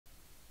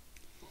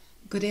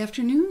Good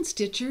afternoon,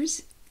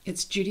 Stitchers.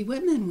 It's Judy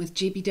Whitman with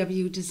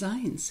JBW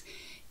Designs,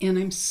 and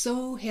I'm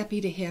so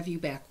happy to have you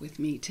back with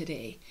me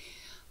today.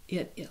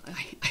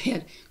 I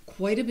had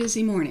quite a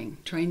busy morning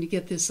trying to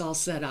get this all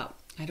set up.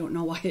 I don't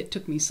know why it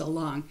took me so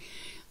long,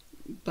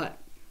 but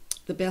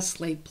the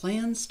best laid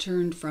plans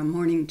turned from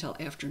morning till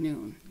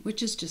afternoon,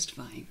 which is just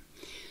fine.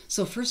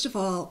 So first of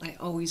all, I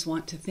always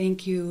want to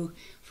thank you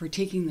for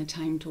taking the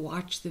time to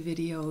watch the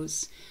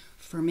videos,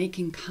 for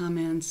making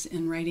comments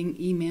and writing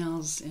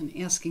emails and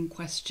asking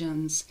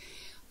questions.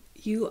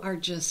 You are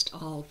just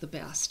all the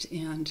best,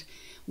 and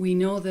we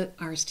know that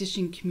our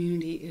stitching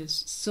community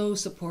is so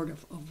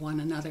supportive of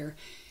one another,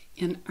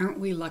 and aren't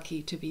we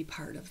lucky to be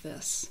part of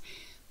this?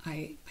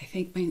 I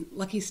thank my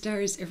lucky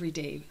stars every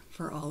day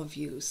for all of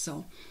you.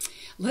 So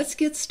let's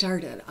get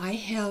started. I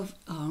have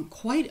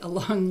quite a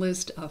long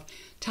list of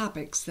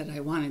topics that I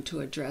wanted to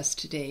address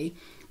today,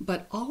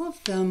 but all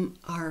of them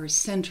are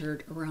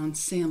centered around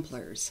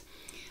samplers.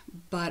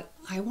 But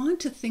I want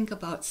to think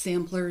about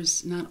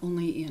samplers, not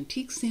only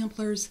antique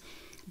samplers,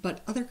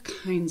 but other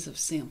kinds of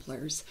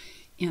samplers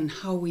and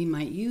how we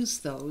might use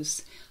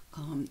those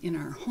in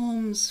our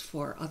homes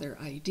for other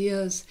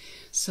ideas.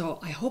 So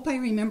I hope I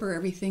remember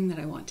everything that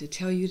I want to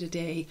tell you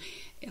today.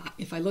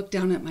 If I look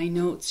down at my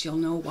notes, you'll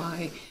know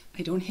why.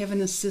 I don't have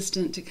an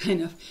assistant to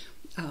kind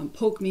of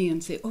poke me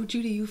and say, oh,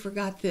 Judy, you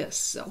forgot this.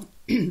 So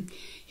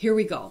here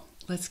we go.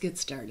 Let's get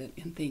started,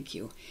 and thank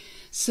you.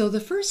 So the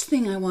first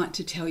thing I want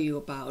to tell you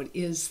about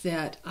is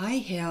that I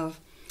have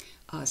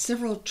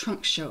several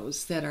trunk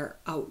shows that are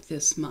out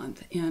this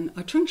month. And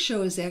a trunk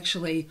show is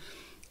actually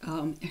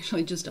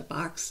just a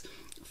box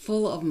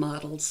full of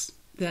models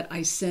that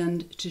I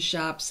send to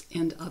shops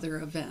and other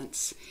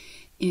events.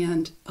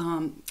 And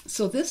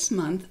so this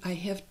month I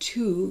have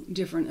two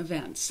different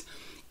events.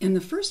 And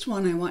the first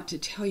one I want to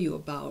tell you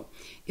about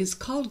is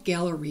called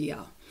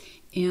Galleria.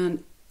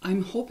 And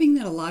I'm hoping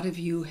that a lot of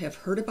you have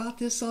heard about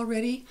this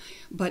already,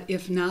 but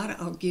if not,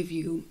 I'll give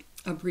you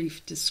a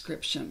brief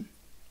description.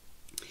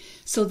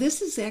 So this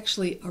is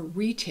actually a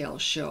retail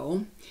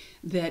show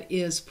that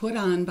is put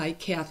on by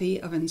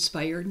Kathy of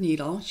Inspired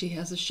Needle. She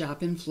has a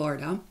shop in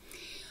Florida.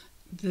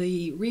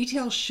 The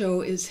retail show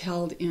is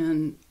held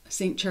in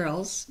St.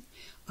 Charles,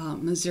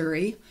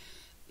 Missouri.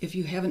 If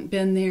you haven't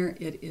been there,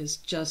 it is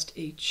just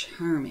a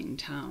charming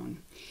town.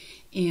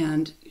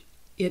 And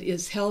it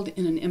is held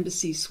in an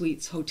Embassy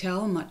Suites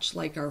hotel, much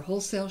like our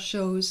wholesale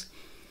shows.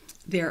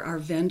 There are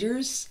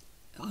vendors,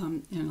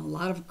 and a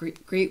lot of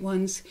great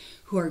ones,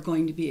 who are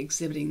going to be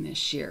exhibiting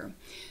this year.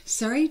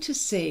 Sorry to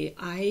say,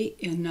 I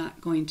am not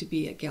going to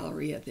be at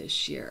Galleria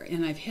this year,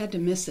 and I've had to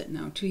miss it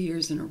now 2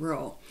 years in a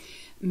row,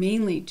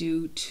 mainly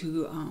due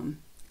to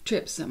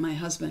trips that my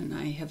husband and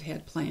I have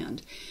had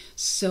planned.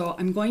 So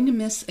I'm going to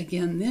miss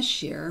again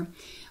this year,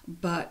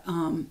 but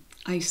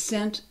I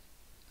sent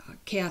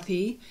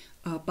Kathy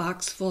a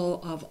box full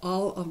of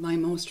all of my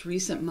most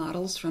recent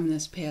models from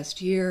this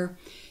past year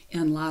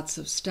and lots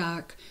of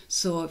stock.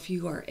 So if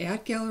you are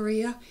at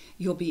Galleria,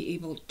 you'll be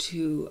able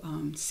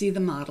to see the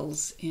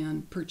models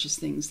and purchase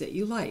things that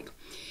you like.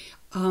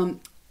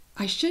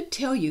 I should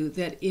tell you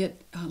that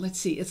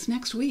it's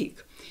next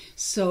week.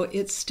 So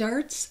it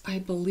starts, I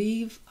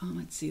believe,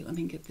 let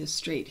me get this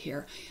straight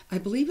here. I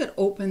believe it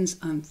opens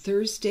on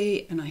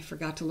Thursday, and I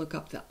forgot to look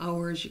up the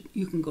hours.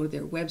 You can go to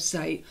their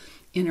website,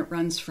 and it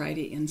runs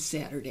Friday and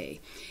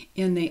Saturday.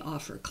 And they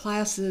offer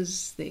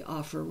classes, they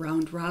offer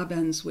round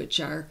robins, which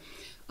are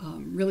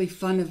really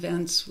fun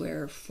events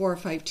where 4 or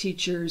 5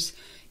 teachers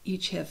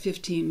each have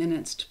 15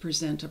 minutes to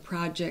present a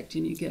project,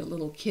 and you get a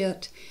little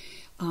kit.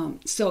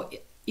 So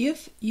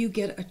if you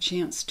get a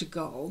chance to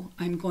go,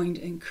 I'm going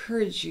to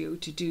encourage you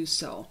to do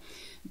so,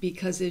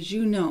 because as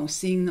you know,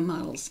 seeing the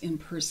models in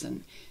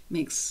person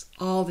makes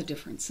all the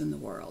difference in the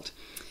world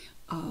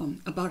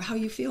about how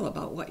you feel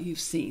about what you've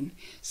seen.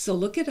 So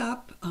look it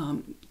up,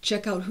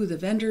 check out who the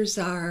vendors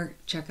are,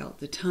 check out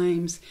the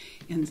times,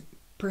 and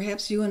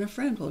perhaps you and a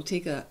friend will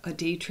take a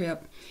day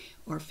trip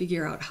or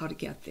figure out how to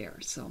get there.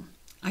 So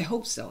I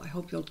hope so. I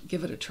hope you'll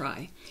give it a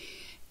try.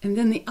 And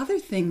then the other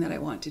thing that I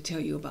want to tell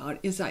you about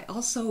is I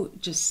also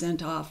just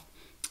sent off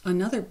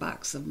another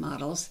box of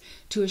models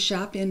to a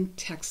shop in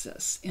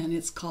Texas, and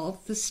it's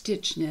called the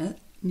Stitch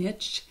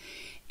Niche,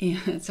 and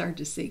it's hard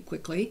to say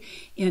quickly,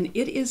 and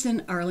it is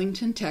in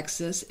Arlington,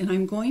 Texas, and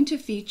I'm going to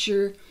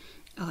feature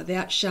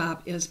that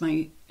shop as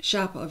my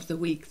shop of the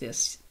week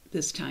this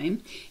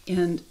time.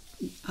 And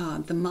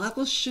the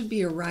models should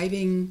be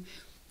arriving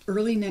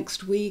early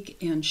next week,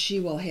 and she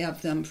will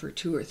have them for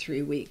 2 or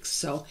 3 weeks.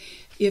 So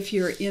if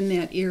you're in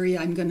that area,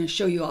 I'm going to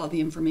show you all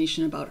the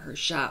information about her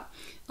shop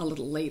a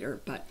little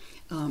later, but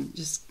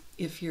just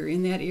if you're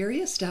in that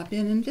area, stop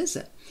in and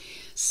visit.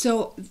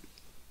 So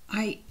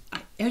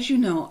as you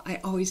know, I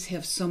always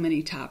have so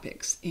many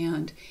topics,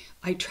 and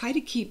I try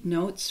to keep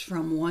notes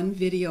from one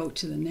video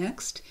to the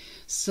next,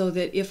 so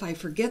that if I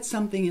forget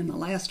something in the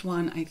last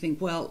one, I think,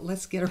 well,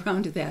 let's get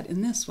around to that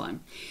in this one.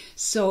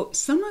 So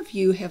some of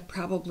you have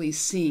probably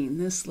seen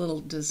this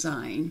little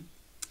design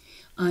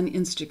on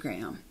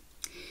Instagram.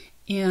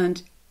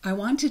 And I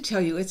want to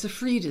tell you it's a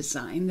free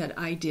design that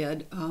I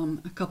did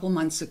a couple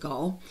months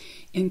ago.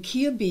 And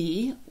Kia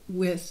B,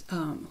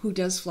 who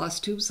does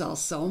Flosstubes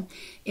also,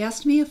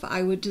 asked me if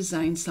I would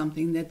design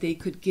something that they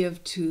could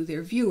give to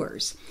their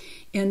viewers.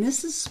 And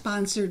this is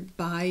sponsored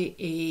by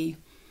a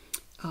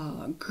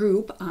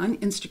group on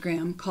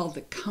Instagram called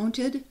the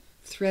Counted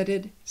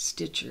Threaded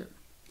Stitcher.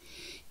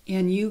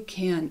 And you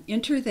can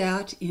enter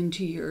that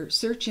into your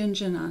search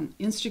engine on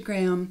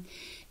Instagram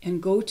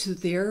and go to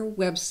their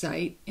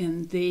website,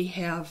 and they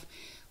have,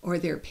 or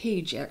their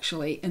page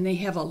actually, and they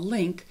have a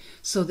link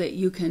so that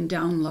you can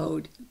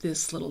download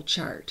this little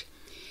chart.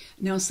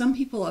 Now, some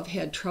people have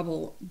had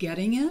trouble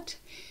getting it,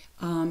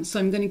 so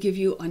I'm going to give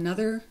you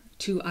another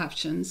two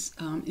options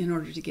in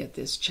order to get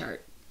this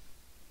chart.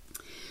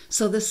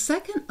 So the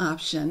second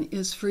option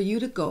is for you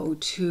to go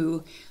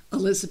to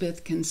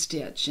Elizabeth Can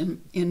Stitch,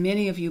 and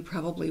many of you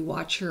probably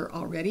watch her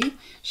already.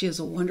 She has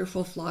a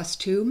wonderful floss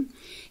tube,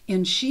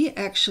 and she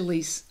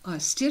actually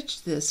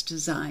stitched this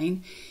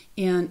design,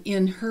 and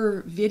in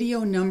her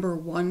video number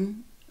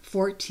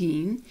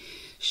 114,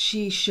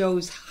 she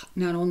shows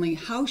not only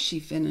how she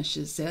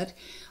finishes it,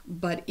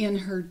 but in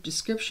her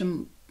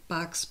description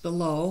box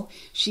below,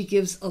 she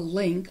gives a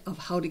link of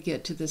how to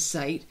get to the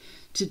site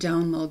to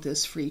download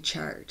this free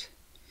chart.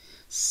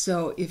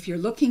 So if you're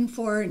looking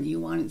for it and you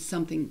wanted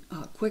something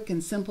quick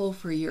and simple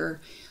for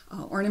your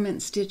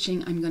ornament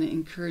stitching, I'm going to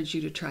encourage you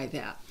to try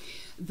that.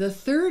 The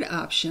third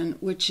option,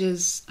 which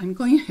is, I'm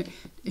going to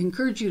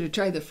encourage you to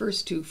try the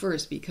first two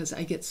first because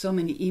I get so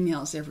many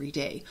emails every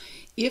day.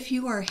 If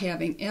you are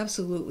having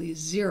absolutely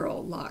zero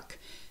luck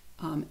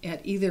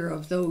at either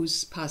of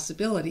those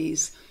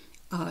possibilities,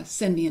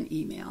 send me an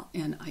email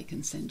and I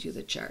can send you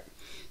the chart.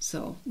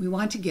 So we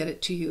want to get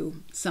it to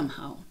you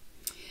somehow.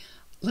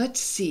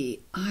 Let's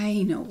see,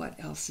 I know what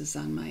else is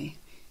on my,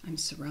 I'm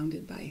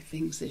surrounded by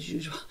things as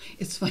usual.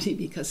 It's funny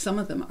because some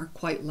of them are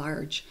quite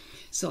large,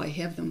 so I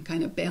have them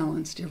kind of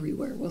balanced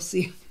everywhere. We'll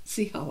see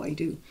how I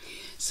do.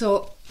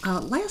 So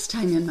last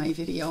time in my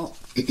video,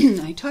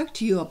 I talked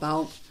to you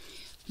about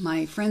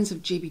my Friends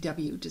of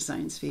JBW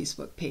Designs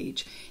Facebook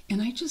page,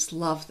 and I just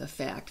love the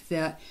fact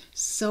that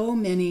so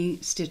many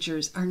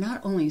stitchers are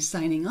not only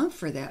signing up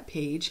for that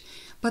page,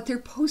 but they're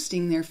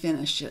posting their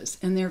finishes,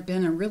 and there have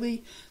been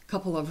a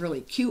couple of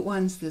really cute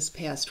ones this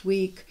past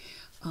week.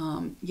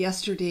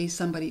 Yesterday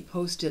somebody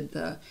posted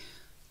the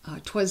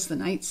 'Twas the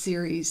Night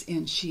series,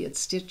 and she had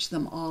stitched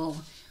them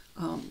all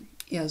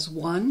as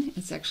one.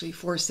 It's actually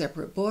 4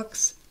 separate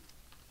books.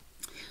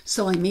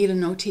 So I made a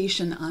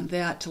notation on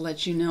that to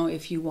let you know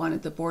if you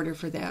wanted the border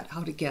for that,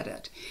 how to get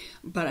it.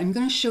 But I'm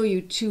going to show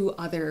you 2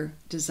 other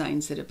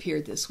designs that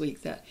appeared this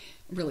week that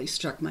really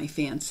struck my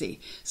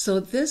fancy. So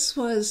this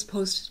was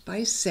posted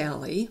by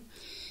Sally,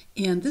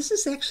 and this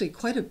is actually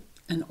quite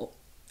an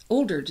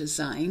older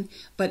design,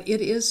 but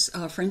it is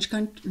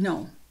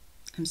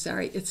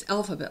it's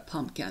Alphabet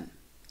Pumpkin.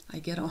 I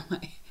get all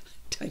my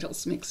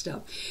titles mixed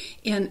up.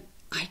 And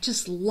I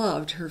just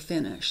loved her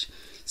finish.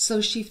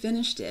 So she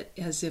finished it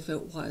as if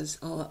it was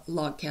a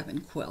log cabin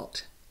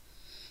quilt.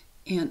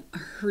 And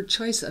her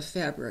choice of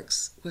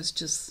fabrics was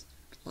just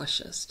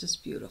luscious,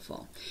 just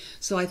beautiful.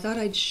 So I thought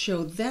I'd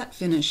show that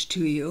finish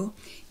to you.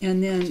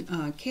 And then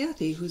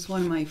Kathy, who's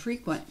one of my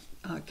frequent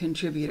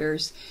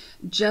contributors,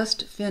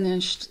 just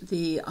finished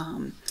the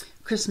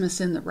Christmas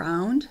in the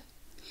Round.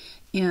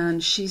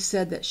 And she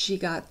said that she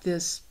got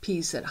this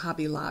piece at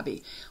Hobby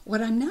Lobby.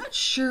 What I'm not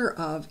sure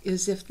of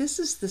is if this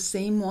is the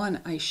same one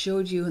I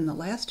showed you in the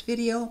last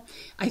video.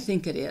 I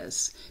think it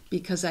is,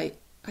 because I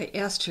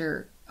asked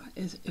her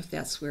if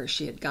that's where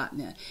she had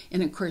gotten it.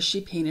 And of course she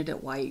painted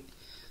it white,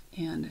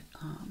 and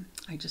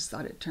I just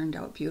thought it turned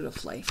out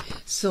beautifully.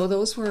 So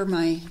those were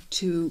my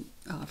 2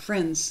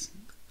 Friends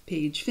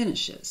page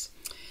finishes.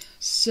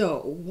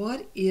 So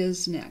what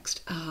is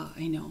next?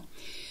 I know.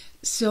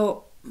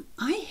 So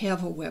I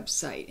have a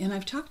website, and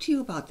I've talked to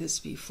you about this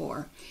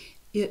before.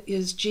 It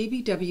is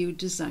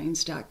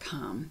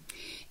jbwdesigns.com,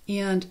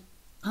 and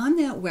on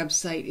that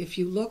website, if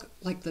you look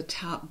like the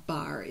top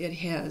bar, it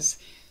has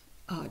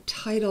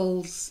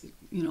titles,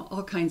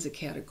 all kinds of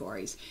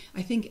categories.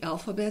 I think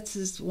alphabets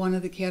is one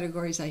of the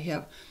categories. I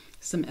have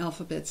some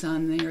alphabets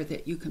on there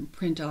that you can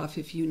print off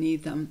if you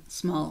need them,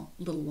 small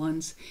little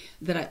ones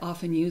that I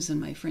often use in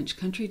my French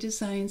country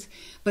designs.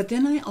 But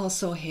then I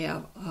also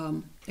have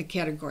a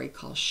category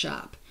called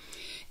shop.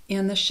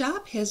 And the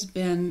shop has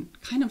been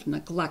kind of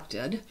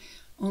neglected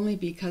only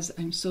because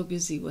I'm so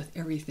busy with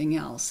everything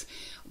else.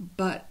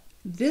 But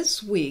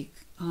this week,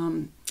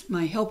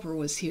 my helper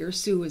was here,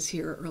 Sue was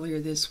here earlier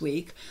this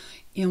week,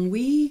 and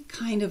we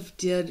kind of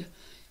did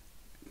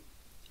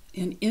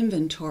an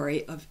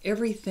inventory of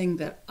everything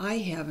that I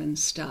have in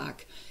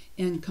stock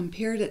and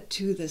compared it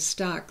to the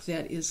stock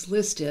that is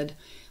listed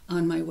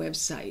on my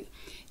website.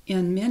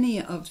 And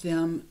many of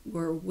them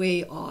were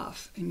way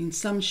off. I mean,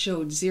 some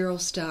showed 0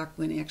 stock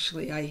when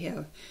actually I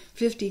have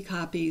 50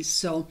 copies.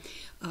 So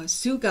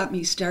Sue got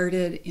me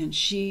started, and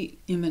she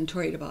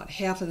inventoried about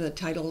half of the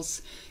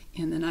titles,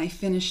 and then I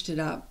finished it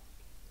up.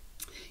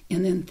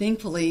 And then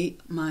thankfully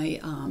my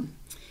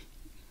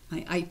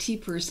my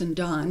IT person,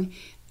 Dawn,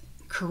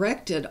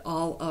 corrected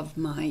all of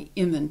my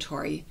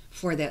inventory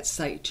for that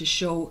site to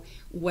show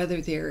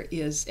whether there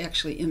is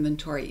actually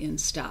inventory in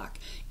stock.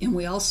 And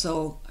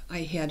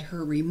I had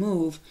her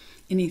remove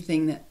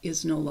anything that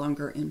is no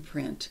longer in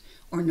print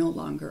or no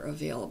longer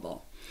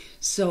available.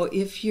 So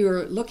if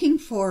you're looking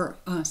for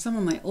some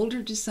of my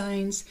older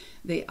designs,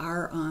 they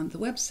are on the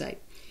website.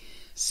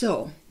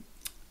 So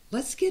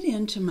let's get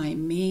into my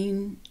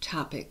main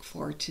topic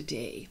for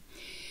today.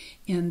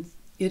 And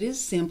it is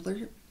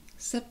Sampler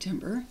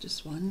September.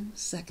 Just one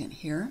second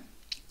here.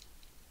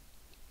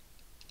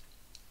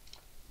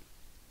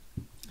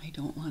 I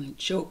don't want to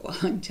choke while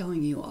I'm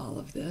telling you all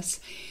of this.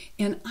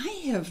 And I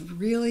have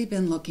really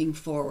been looking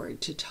forward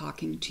to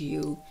talking to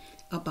you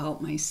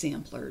about my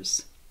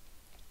samplers.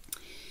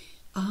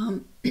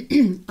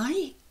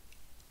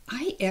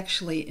 I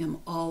actually am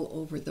all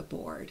over the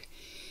board.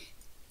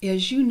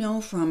 As you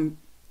know from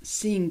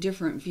seeing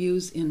different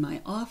views in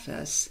my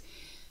office,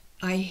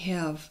 I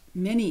have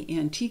many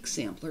antique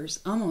samplers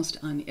almost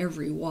on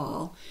every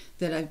wall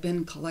that I've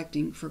been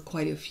collecting for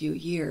quite a few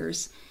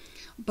years.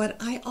 But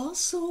I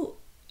also,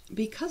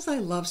 because I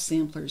love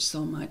samplers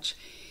so much,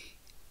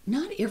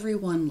 not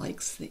everyone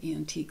likes the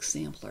antique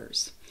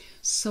samplers.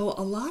 So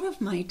a lot of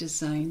my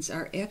designs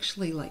are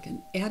actually like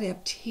an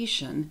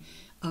adaptation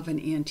of an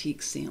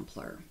antique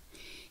sampler.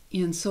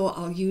 And so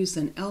I'll use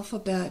an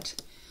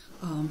alphabet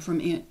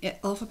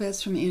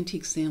alphabets from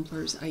antique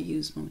samplers. I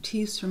use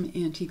motifs from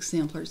antique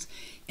samplers,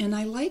 and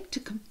I like to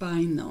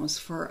combine those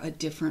for a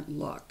different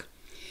look.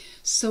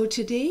 So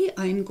today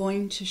I'm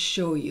going to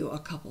show you a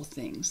couple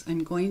things.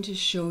 I'm going to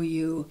show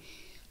you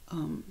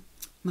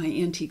my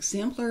antique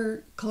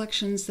sampler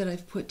collections that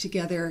I've put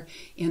together,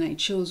 and I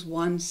chose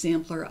one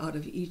sampler out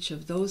of each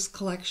of those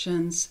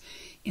collections.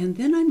 And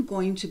then I'm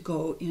going to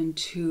go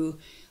into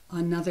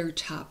another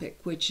topic,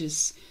 which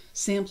is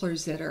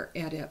samplers that are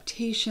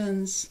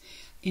adaptations,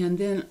 and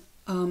then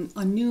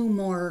a new,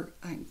 more,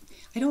 I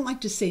don't like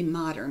to say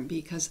modern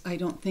because I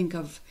don't think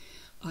of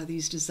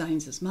these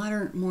designs as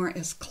modern, more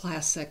as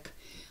classic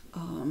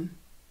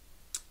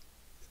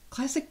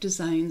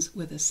designs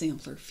with a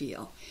sampler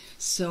feel.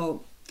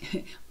 So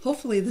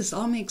hopefully this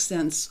all makes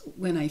sense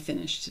when I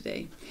finish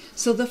today.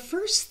 So the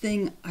first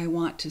thing I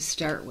want to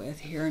start with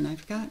here, and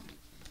I've got,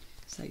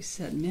 as I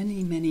said,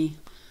 many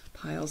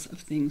piles of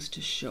things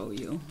to show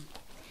you,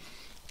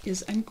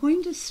 is I'm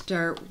going to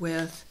start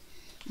with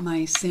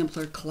my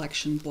sampler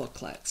collection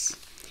booklets.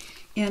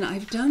 And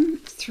I've done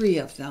 3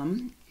 of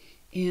them.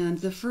 And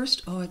the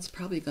first, it's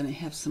probably going to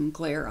have some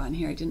glare on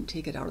here. I didn't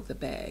take it out of the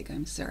bag.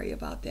 I'm sorry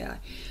about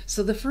that.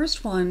 So the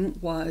first one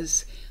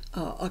was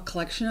a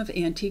collection of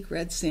antique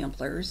red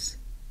samplers.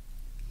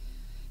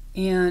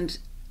 And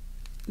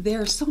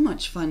they're so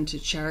much fun to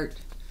chart.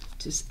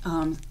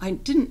 I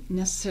didn't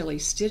necessarily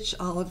stitch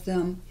all of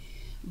them,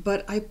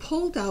 but I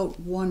pulled out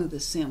one of the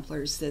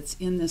samplers that's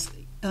in this,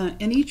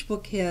 and each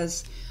book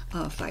has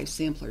 5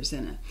 samplers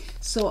in it.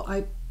 So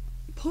I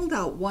pulled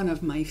out one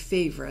of my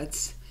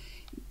favorites,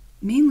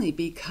 mainly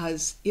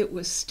because it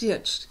was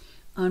stitched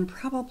on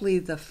probably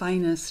the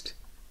finest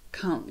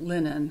count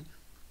linen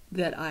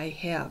that I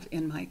have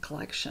in my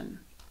collection.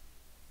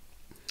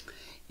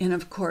 And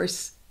of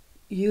course,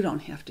 you don't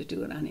have to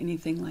do it on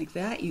anything like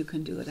that. You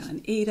can do it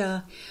on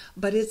Ada,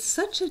 but it's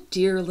such a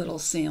dear little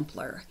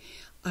sampler.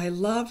 I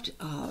loved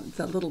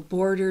the little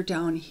border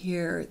down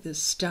here, the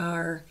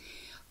star.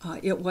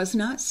 It was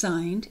not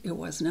signed, it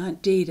was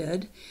not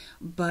dated,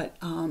 but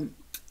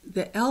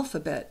the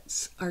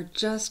alphabets are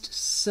just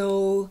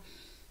so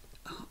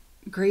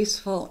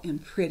graceful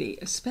and pretty,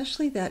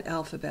 especially that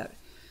alphabet,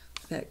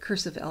 that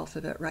cursive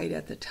alphabet right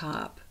at the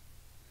top.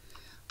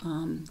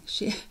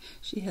 She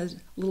has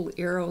little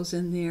arrows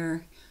in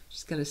there.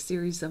 She's got a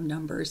series of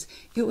numbers.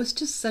 It was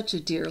just such a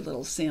dear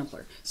little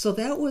sampler. So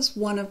that was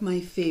one of my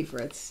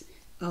favorites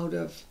out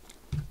of,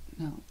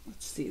 now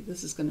let's see,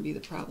 this is going to be the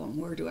problem.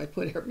 Where do I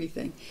put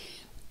everything?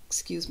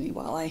 Excuse me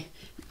while I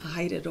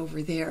hide it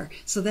over there.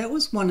 So that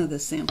was one of the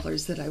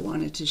samplers that I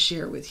wanted to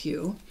share with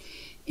you.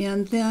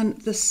 And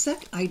then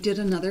I did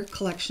another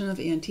collection of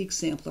antique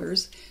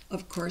samplers,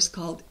 of course,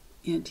 called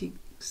Antique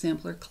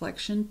Sampler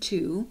Collection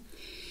 2.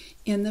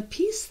 And the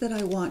piece that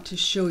I want to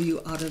show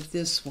you out of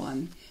this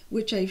one,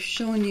 which I've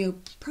shown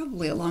you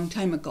probably a long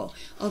time ago,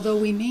 although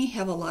we may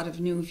have a lot of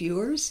new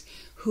viewers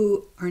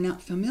who are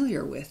not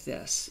familiar with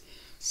this.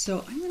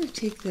 So I'm going to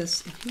take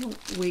this, if you'll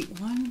wait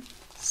one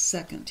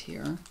second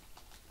here.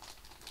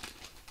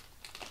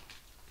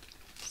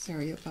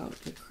 Sorry about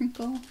the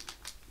crinkle.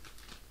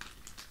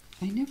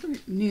 I never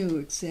knew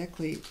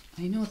exactly,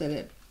 I know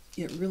that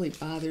it really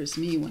bothers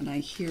me when I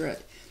hear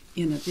it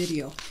in a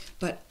video,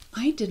 but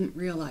I didn't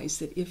realize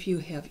that if you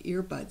have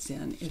earbuds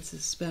in, it's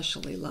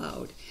especially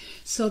loud.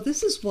 So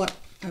this is what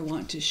I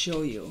want to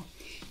show you,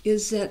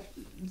 is that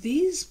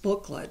these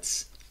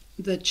booklets,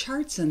 the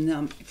charts in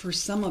them, for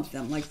some of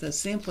them, like the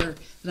sampler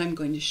that I'm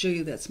going to show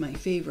you that's my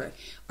favorite,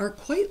 are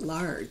quite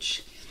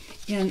large.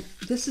 And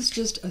this is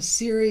just a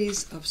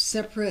series of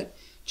separate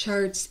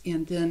charts,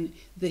 and then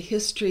the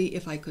history,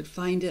 if I could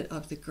find it,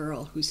 of the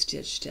girl who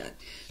stitched it.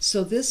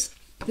 So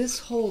this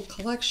whole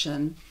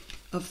collection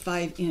of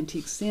 5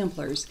 antique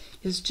samplers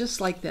is just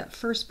like that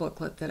first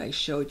booklet that I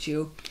showed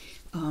you.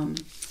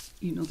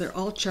 You know, they're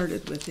all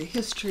charted with the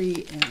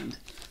history and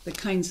the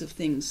kinds of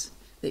things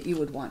that you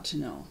would want to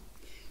know.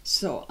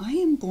 So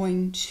I'm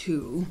going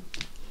to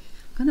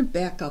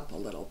back up a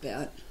little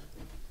bit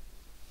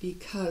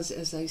because,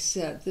 as I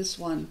said, this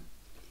one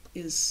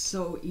is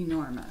so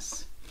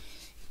enormous.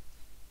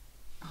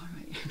 All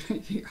right, I'm trying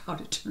to figure out how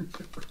to turn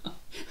it around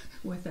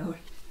without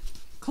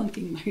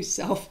clunking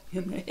myself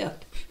in the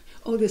head.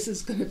 Oh, this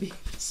is going to be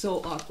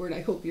so awkward.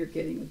 I hope you're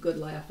getting a good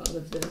laugh out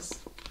of this.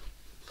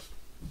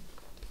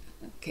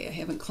 Okay, I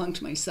haven't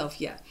clunked myself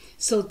yet.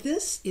 So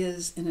this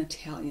is an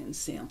Italian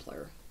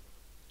sampler.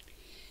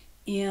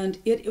 And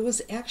it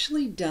was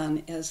actually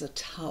done as a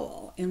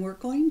towel. And we're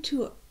going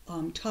to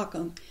talk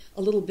a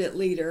little bit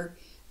later.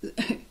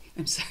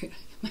 I'm sorry,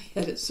 my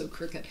head is so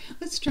crooked.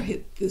 Let's try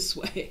it this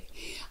way.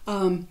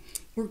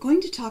 We're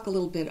going to talk a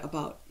little bit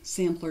about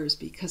samplers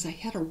because I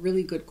had a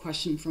really good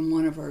question from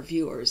one of our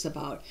viewers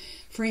about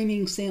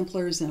framing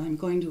samplers, and I'm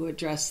going to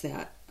address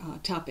that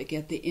topic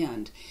at the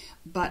end.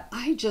 But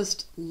I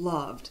just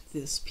loved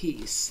this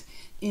piece.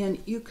 And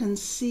you can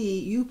see,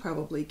 you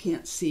probably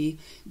can't see,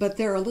 but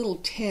there are little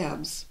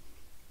tabs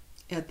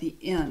at the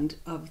end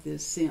of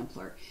this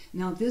sampler.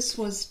 Now this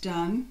was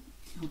done,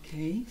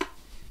 okay,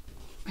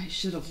 I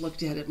should have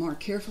looked at it more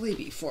carefully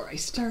before I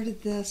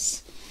started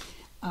this.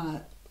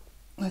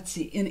 Let's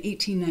see, in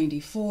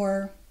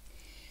 1894,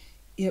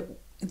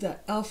 the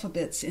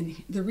alphabets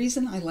in, the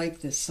reason I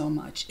like this so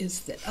much is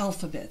the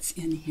alphabets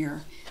in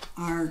here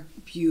are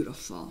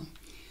beautiful.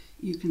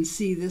 You can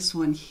see this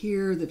one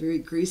here, the very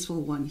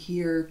graceful one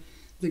here,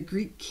 the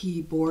Greek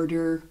key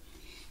border,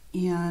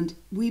 and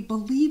we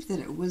believe that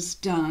it was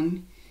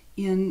done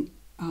in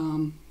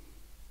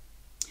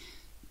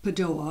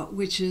Padua,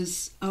 which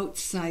is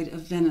outside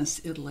of Venice,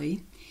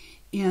 Italy,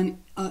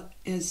 and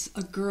as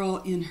a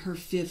girl in her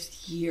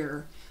 5th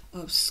year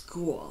of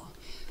school.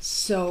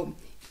 So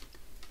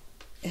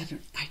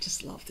I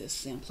just love this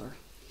sampler.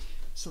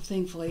 So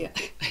thankfully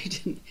I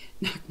didn't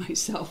knock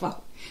myself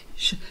out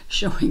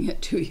showing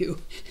it to you.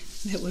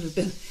 That would have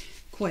been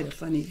quite a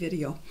funny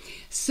video.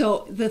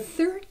 So the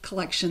third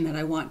collection that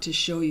I want to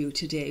show you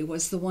today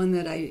was the one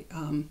that I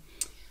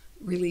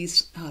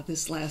released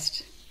this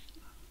last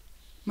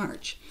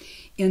March.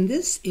 And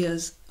this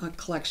is a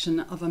collection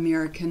of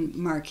American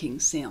marking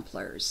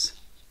samplers.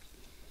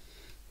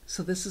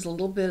 So this is a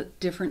little bit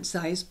different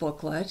size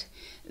booklet.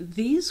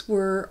 These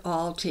were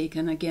all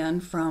taken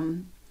again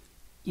from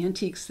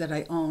antiques that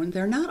I own.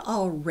 They're not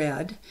all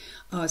red.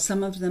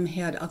 Some of them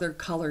had other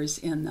colors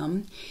in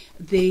them.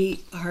 They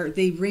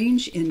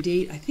range in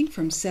date, I think,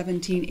 from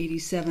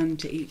 1787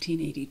 to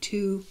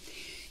 1882.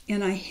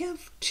 And I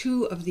have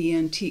 2 of the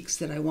antiques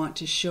that I want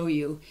to show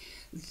you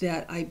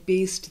that I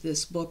based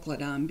this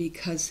booklet on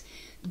because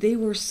they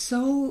were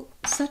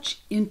such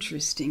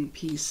interesting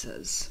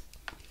pieces.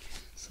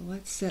 So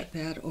let's set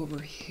that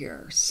over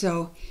here.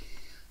 So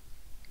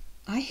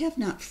I have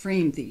not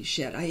framed these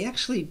yet. I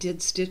actually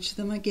did stitch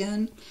them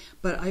again,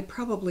 but I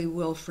probably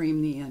will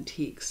frame the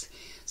antiques.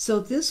 So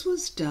this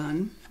was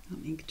done,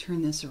 let me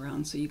turn this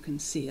around so you can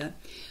see it,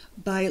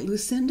 by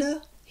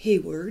Lucinda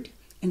Hayward,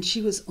 and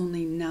she was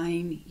only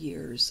 9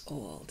 years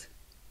old.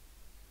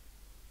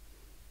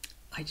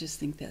 I just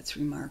think that's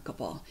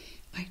remarkable.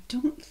 I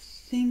don't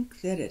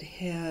think that it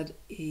had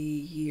a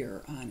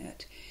year on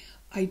it.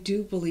 I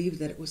do believe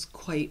that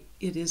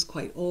it is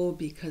quite old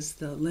because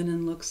the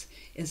linen looks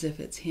as if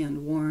it's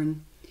hand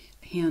woven,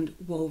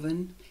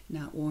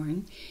 not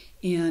worn.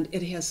 And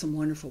it has some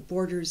wonderful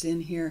borders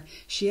in here.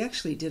 She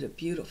actually did a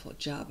beautiful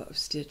job of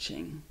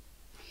stitching.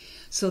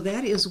 So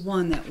that is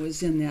one that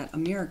was in that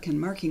American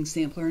marking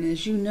sampler. And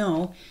as you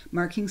know,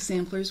 marking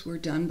samplers were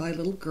done by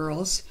little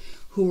girls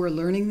who were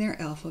learning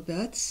their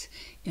alphabets.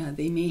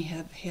 They may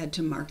have had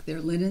to mark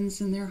their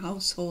linens in their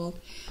household,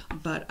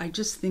 but I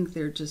just think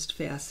they're just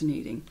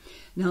fascinating.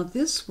 Now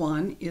this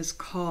one is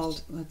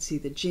called, let's see,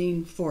 the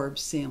Jane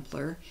Forbes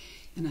sampler,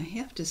 and I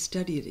have to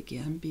study it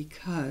again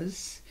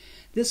because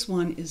this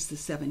one is the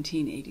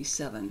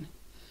 1787.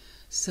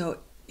 So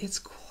it's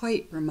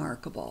quite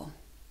remarkable.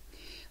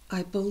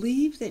 I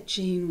believe that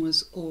Jane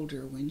was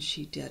older when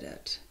she did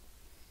it.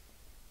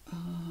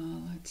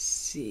 Let's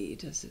see,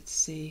 does it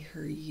say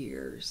her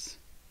years?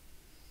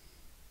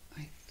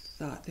 I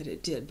thought that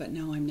it did, but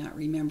now I'm not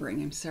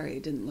remembering. I'm sorry I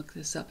didn't look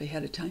this up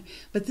ahead of time.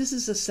 But this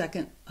is a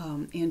second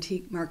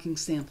antique marking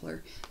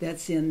sampler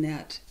that's in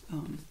that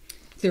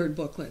third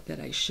booklet that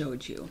I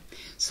showed you.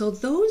 So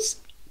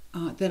those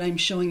that I'm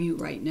showing you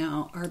right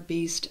now are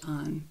based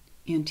on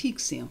antique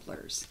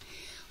samplers.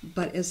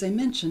 But as I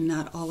mentioned,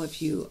 not all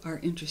of you are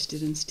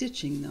interested in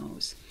stitching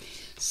those.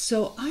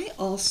 So I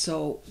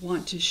also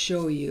want to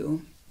show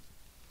you,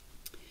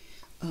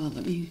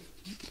 let me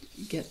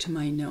get to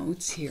my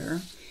notes here,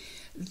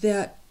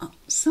 that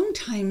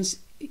sometimes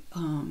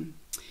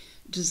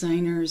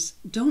designers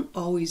don't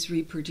always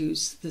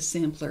reproduce the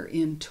sampler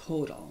in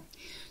total.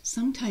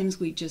 sometimes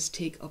we just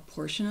take a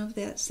portion of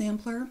that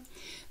sampler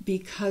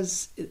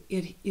because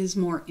it is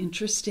more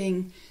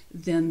interesting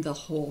than the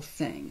whole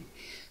thing.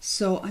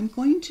 So I'm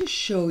going to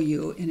show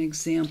you an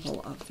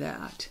example of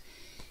that.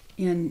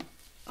 And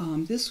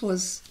this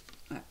was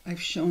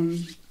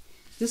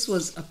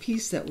a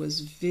piece that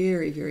was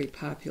very, very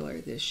popular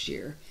this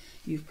year.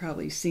 You've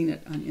probably seen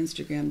it on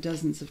Instagram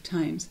dozens of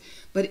times.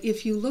 But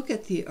if you look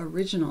at the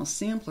original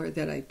sampler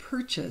that I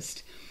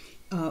purchased,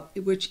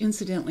 which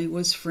incidentally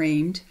was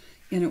framed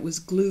and it was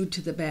glued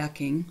to the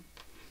backing,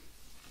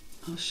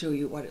 I'll show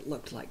you what it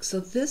looked like. So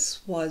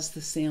this was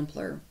the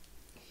sampler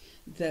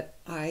that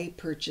I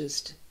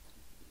purchased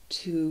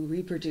to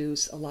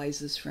reproduce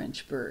Eliza's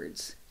French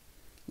birds,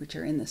 which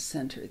are in the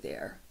center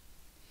there.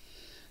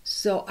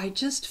 So I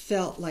just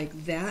felt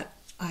like that,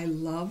 I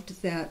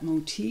loved that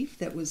motif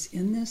that was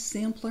in this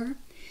sampler.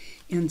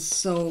 And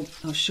so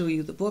I'll show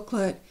you the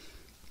booklet,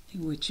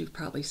 which you've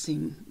probably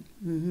seen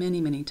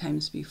many, many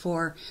times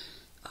before,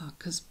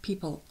 because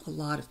a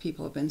lot of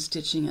people have been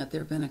stitching it.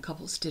 There have been a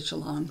couple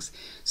stitch-alongs.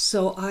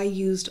 So I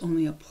used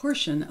only a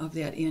portion of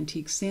that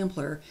antique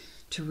sampler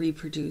to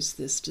reproduce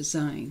this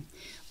design.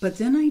 But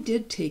then I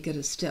did take it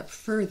a step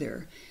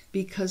further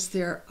because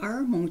there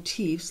are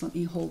motifs, let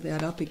me hold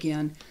that up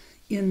again,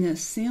 in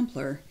this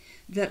sampler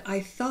that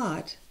I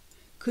thought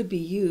could be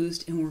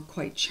used and were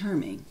quite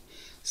charming.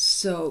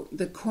 So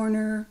the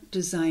corner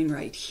design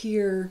right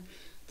here,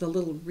 the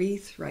little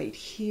wreath right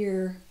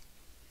here,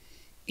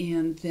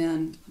 and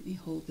then, let me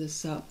hold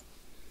this up,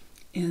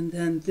 and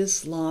then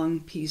this long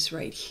piece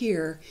right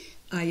here,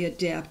 I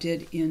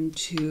adapted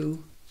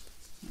into,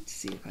 let's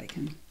see if I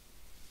can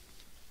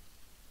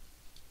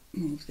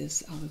move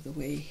this out of the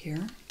way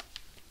here.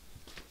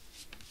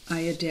 I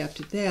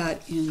adapted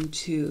that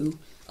into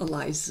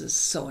Eliza's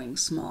Sewing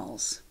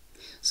Smalls.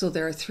 So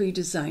there are 3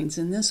 designs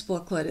in this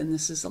booklet, and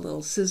this is a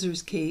little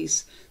scissors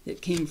case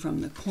that came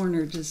from the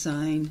corner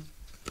design.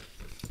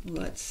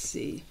 Let's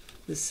see,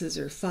 the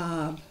scissor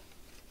fob,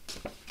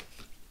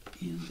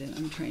 and then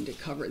I'm trying to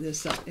cover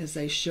this up as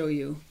I show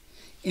you.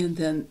 And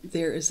then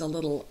there is a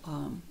little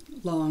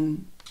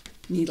long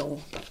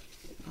needle,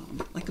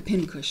 like a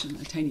pin cushion,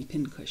 a tiny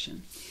pin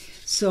cushion.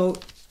 So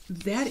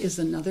that is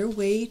another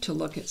way to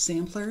look at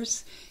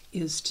samplers,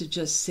 is to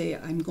just say,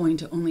 I'm going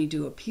to only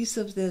do a piece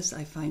of this.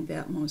 I find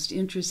that most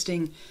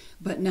interesting,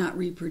 but not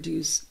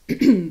reproduce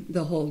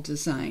the whole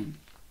design.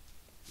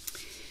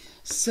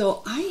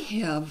 So I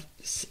have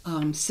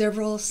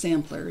several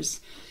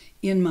samplers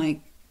in my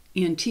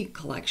antique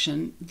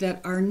collection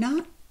that are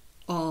not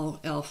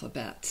all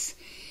alphabets.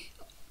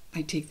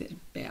 I take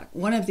that back.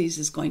 One of these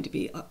is going to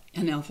be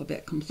an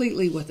alphabet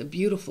completely with a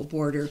beautiful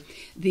border.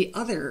 The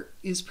other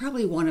is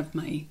probably one of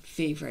my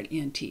favorite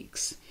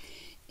antiques.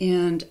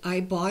 And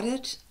I bought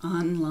it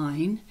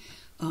online.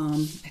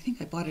 I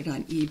think I bought it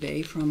on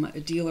eBay from a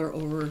dealer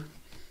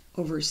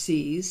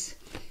overseas.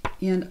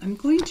 And I'm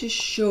going to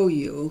show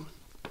you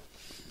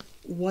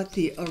what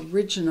the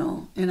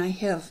original, and I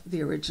have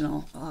the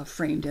original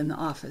framed in the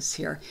office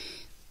here.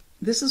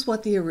 This is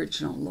what the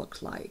original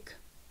looked like.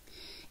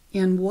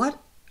 And what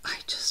I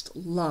just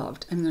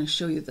loved, I'm going to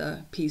show you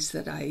the piece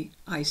that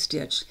I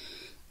stitched.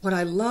 What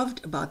I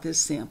loved about this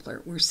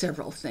sampler were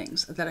several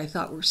things that I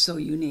thought were so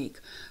unique.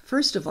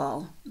 First of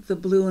all, the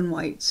blue and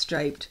white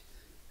striped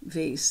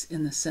vase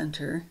in the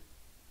center.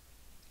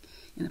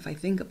 And if I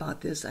think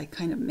about this, I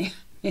kind of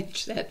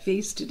match that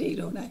vase today,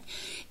 don't I?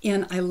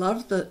 And I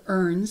love the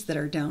urns that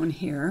are down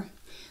here.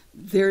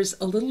 There's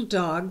a little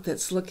dog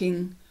that's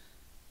looking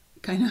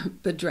kind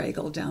of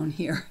bedraggled down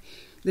here.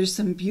 There's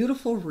some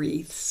beautiful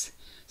wreaths,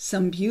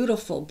 some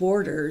beautiful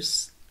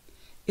borders.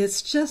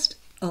 It's just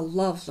a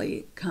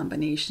lovely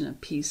combination of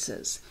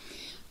pieces.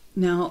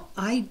 Now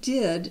I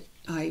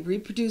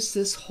reproduced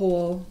this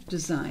whole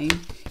design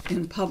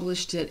and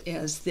published it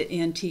as the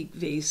Antique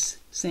Vase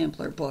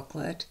Sampler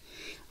booklet.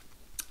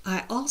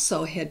 I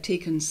also had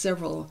taken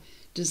several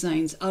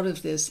designs out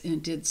of this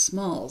and did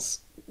smalls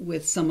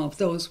with some of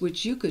those,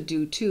 which you could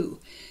do too.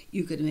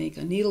 You could make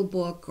a needle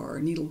book or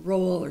a needle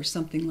roll or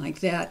something like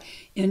that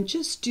and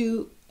just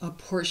do a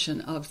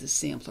portion of the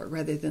sampler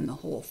rather than the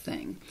whole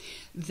thing.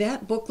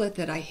 That booklet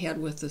that I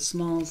had with the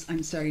smalls,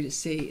 I'm sorry to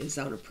say, is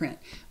out of print,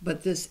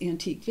 but this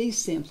Antique Vase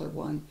Sampler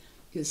one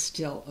is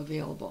still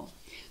available.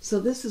 So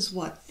this is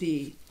what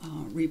the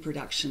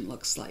reproduction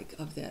looks like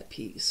of that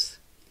piece.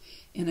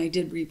 And I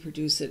did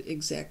reproduce it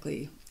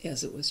exactly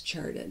as it was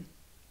charted.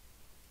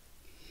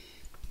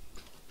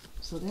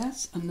 So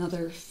that's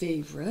another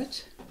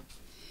favorite.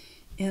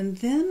 And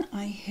then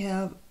I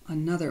have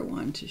another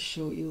one to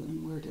show you,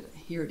 and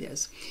here it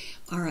is.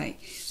 All right,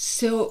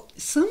 so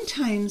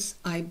sometimes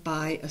I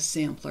buy a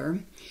sampler,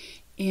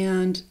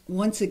 and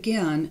once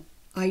again,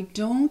 I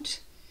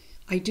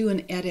do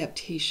an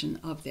adaptation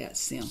of that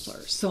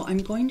sampler. So I'm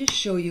going to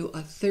show you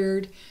a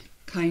third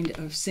kind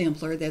of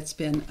sampler that's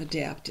been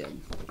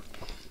adapted.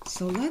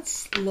 So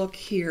let's look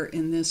here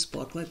in this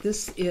booklet.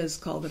 This is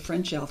called the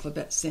French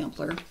Alphabet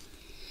Sampler.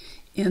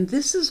 And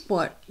this is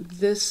what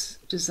this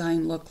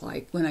design looked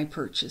like when I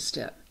purchased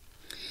it.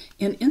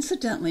 And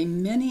incidentally,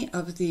 many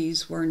of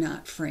these were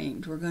not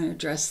framed. We're going to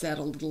address that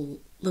a little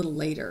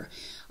later.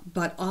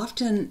 But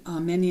often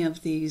many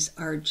of these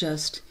are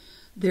just,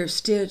 they're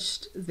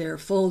stitched, they're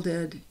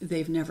folded,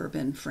 they've never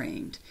been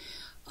framed.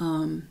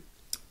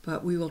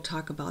 But we will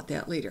talk about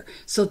that later.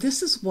 So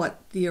this is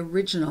what the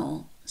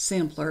original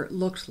sampler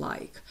looked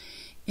like.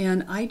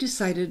 And I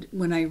decided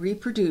when I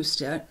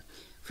reproduced it,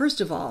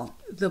 first of all,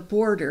 the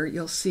border,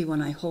 you'll see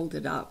when I hold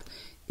it up,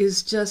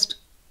 is just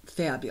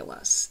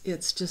fabulous.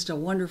 It's just a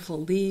wonderful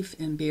leaf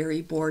and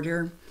berry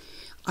border.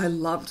 I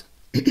loved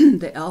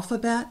the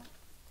alphabet.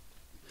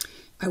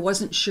 I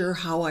wasn't sure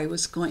how I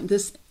was going.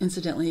 This,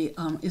 incidentally,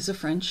 is a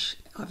French,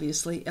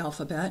 obviously,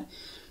 alphabet.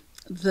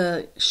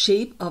 The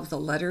shape of the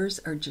letters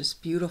are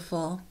just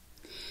beautiful.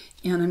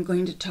 And I'm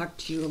going to talk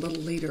to you a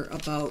little later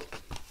about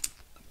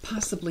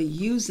possibly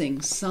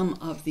using some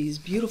of these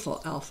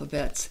beautiful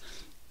alphabets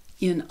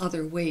in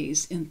other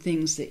ways in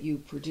things that you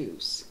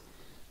produce.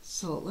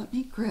 So let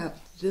me grab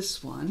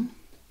this one.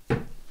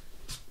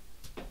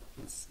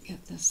 Let's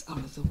get this out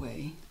of the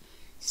way.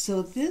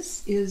 So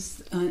this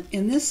is,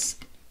 and this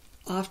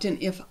often,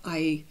 if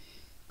I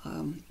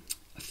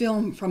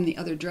film from the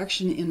other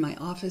direction in my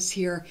office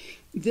here,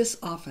 this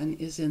often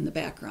is in the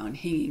background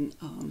hanging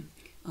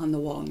on the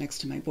wall next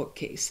to my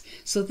bookcase.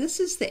 So this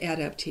is the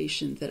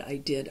adaptation that I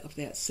did of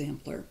that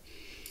sampler.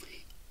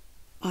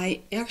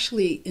 I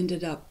actually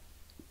ended up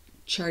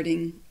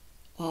charting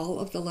all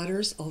of the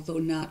letters, although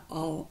not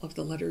all of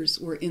the letters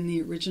were in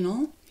the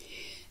original.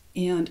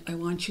 And I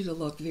want you to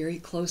look very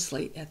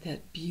closely at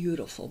that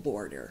beautiful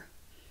border.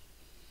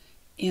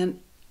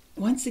 And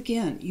once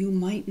again, you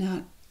might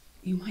not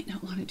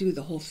want to do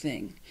the whole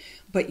thing,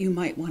 but you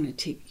might want to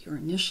take your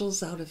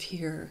initials out of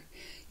here.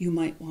 You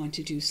might want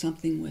to do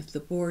something with the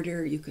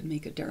border. You could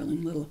make a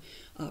darling little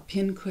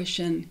pin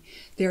cushion.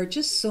 There are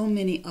just so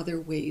many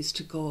other ways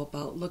to go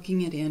about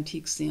looking at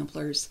antique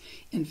samplers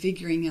and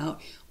figuring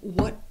out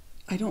what,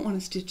 I don't want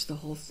to stitch the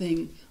whole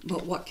thing,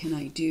 but what can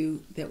I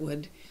do that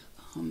would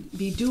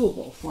be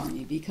doable for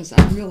me? Because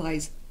I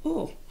realize,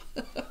 oh,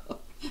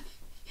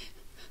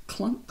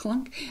 clunk,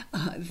 clunk,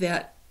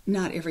 that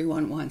not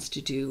everyone wants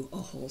to do a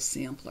whole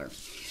sampler.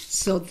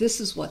 So this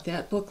is what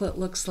that booklet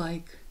looks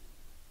like.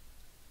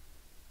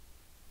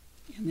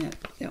 And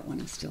that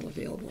one is still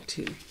available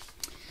too.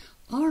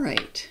 All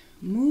right,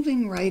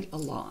 moving right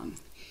along.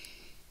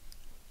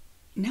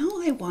 Now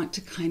I want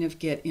to kind of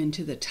get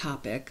into the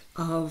topic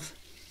of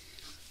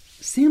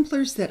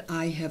samplers that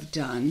I have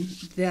done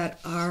that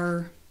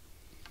are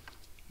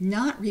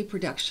not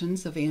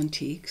reproductions of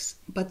antiques,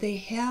 but they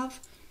have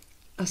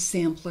a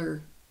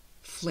sampler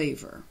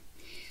flavor.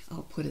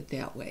 I'll put it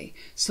that way.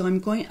 So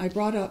I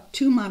brought up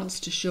 2 models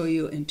to show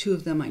you, and 2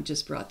 of them I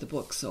just brought the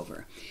books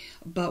over.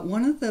 But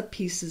one of the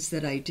pieces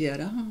that I did,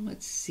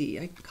 let's see,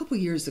 a couple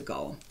years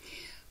ago,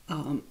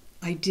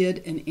 I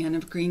did an Anne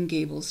of Green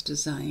Gables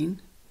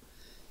design.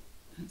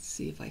 Let's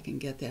see if I can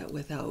get that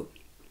without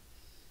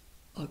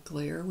a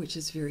glare, which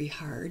is very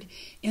hard.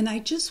 And I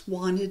just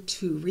wanted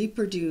to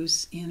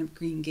reproduce Anne of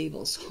Green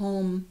Gables'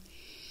 home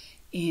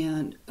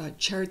and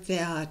chart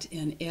that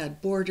and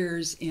add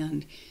borders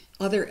and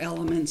other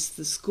elements,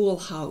 the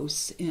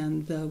schoolhouse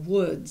and the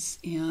woods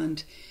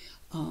and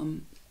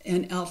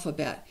an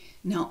alphabet.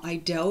 Now, I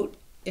doubt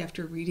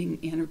after reading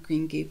Anne of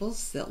Green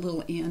Gables that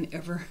little Anne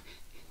ever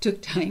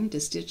took time to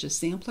stitch a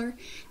sampler,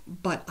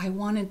 but I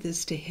wanted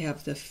this to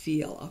have the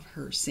feel of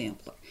her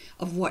sampler,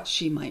 of what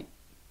she might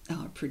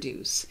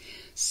produce.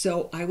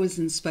 So I was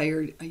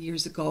inspired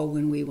years ago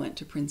when we went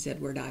to Prince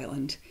Edward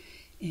Island,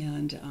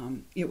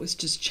 and it was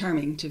just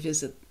charming to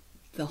visit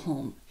the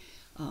home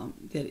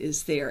that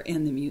is there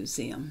and the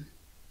museum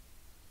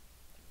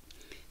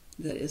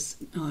that is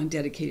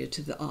dedicated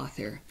to the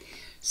author.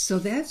 So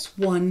that's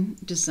one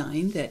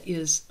design that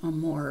is a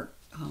more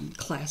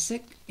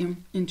classic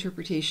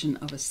interpretation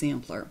of a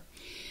sampler.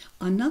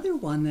 Another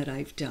one that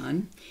I've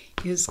done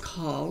is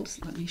called,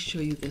 let me show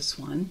you this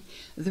one,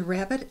 the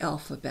Rabbit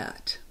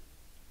Alphabet.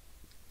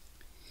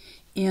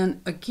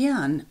 And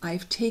again,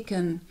 I've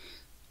taken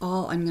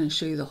all, I'm going to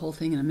show you the whole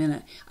thing in a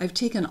minute, I've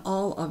taken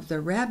all of the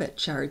rabbit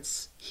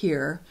charts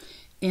here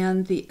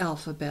and the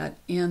alphabet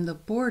and the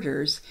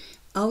borders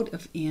out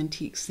of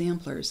antique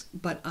samplers,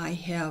 but I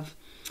have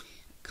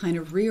kind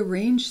of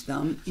rearranged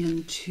them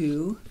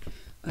into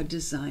a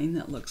design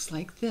that looks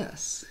like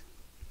this.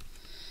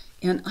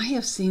 And I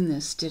have seen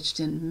this stitched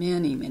in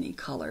many, many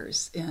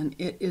colors, and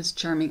it is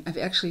charming. I've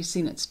actually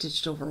seen it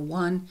stitched over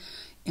one,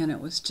 and it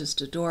was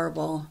just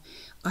adorable.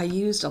 I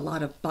used a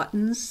lot of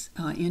buttons,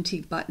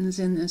 antique buttons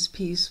in this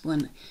piece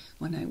when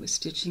I was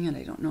stitching it.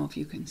 I don't know if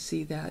you can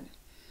see that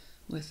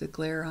with the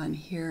glare on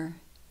here.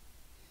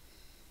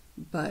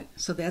 But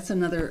so that's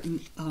another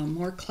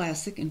more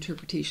classic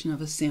interpretation of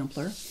a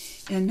sampler.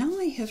 And now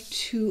I have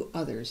 2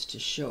 others to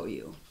show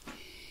you.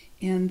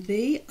 And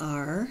they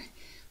are,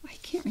 I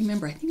can't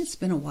remember, I think it's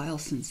been a while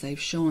since I've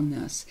shown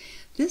this.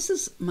 This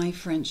is my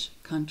French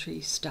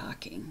country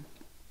stocking.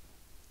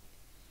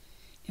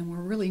 and we're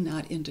really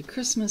not into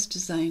Christmas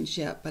designs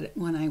yet, but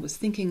when I was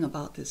thinking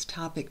about this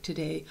topic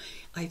today,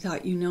 I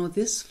thought, you know,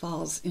 this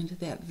falls into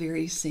that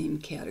very same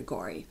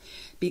category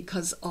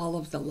because all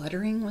of the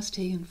lettering was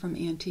taken from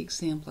antique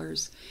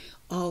samplers,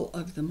 all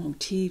of the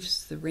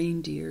motifs, the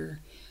reindeer,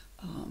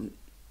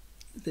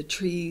 the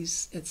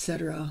trees,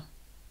 etc.,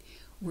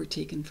 were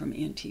taken from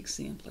antique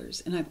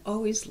samplers. And I've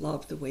always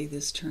loved the way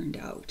this turned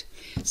out.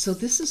 So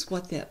this is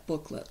what that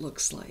booklet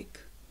looks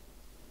like.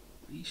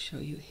 Let me show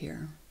you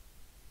here.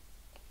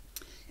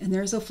 And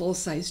there's a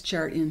full-size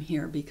chart in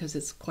here because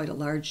it's quite a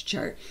large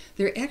chart.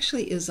 There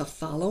actually is a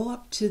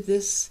follow-up to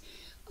this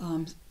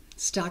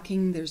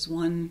stocking. There's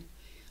one,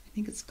 I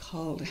think it's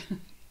called,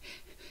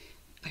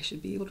 I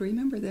should be able to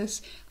remember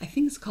this. I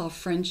think it's called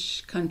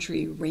French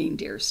Country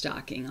Reindeer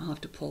Stocking. I'll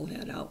have to pull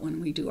that out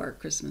when we do our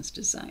Christmas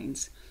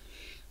designs.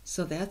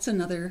 So that's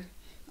another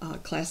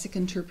classic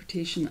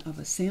interpretation of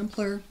a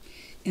sampler.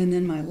 And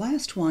then my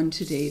last one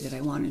today that I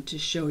wanted to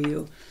show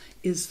you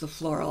is the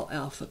Floral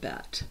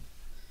Alphabet.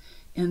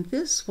 And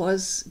this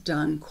was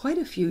done quite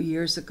a few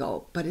years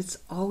ago, but it's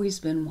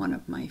always been one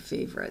of my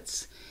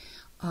favorites.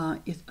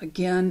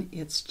 Again,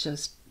 it's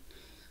just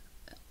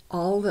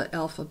all the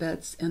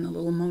alphabets and the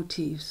little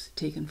motifs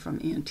taken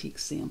from antique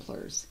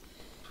samplers.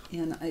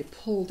 And I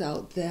pulled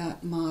out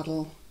that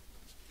model.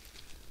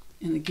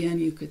 And again,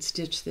 you could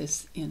stitch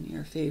this in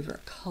your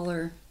favorite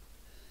color.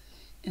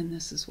 And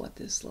this is what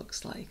this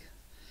looks like.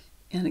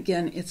 And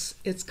again,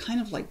 it's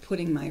kind of like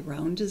putting my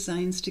round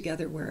designs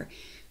together where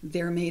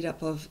they're made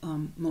up of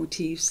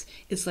motifs.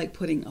 It's like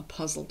putting a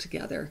puzzle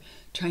together,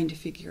 trying to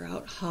figure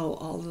out how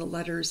all the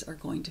letters are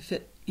going to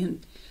fit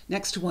in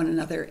next to one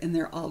another, and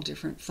they're all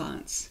different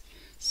fonts.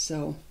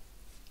 So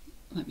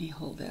let me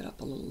hold that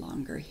up a little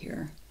longer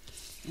here,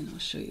 and I'll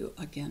show you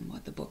again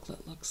what the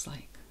booklet looks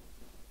like.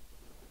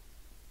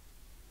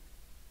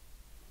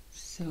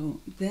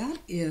 So that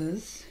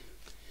is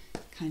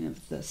kind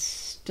of the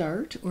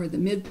start or the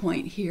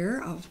midpoint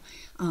here of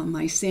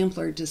my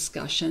sampler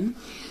discussion.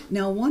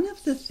 Now, one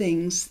of the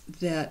things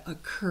that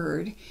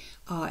occurred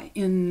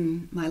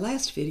in my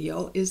last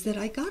video is that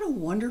I got a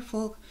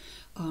wonderful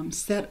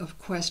set of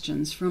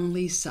questions from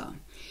Lisa.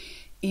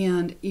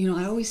 And, you know,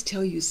 I always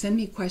tell you, send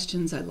me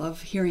questions. I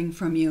love hearing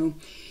from you.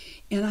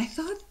 And I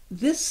thought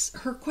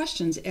her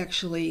questions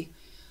actually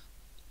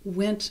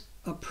went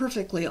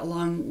perfectly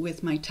along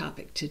with my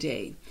topic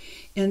today.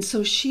 And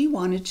so she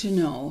wanted to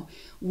know,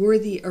 were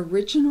the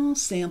original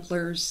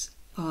samplers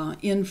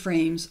in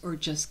frames or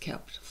just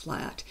kept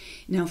flat?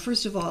 Now,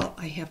 first of all,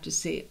 I have to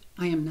say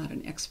I am not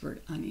an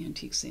expert on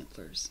antique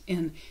samplers,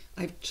 and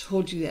I've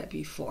told you that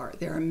before.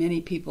 There are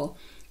many people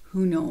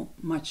who know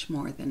much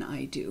more than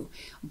I do,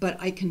 but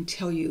I can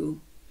tell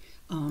you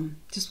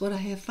just what I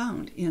have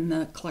found in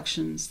the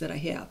collections that I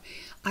have.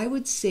 I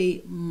would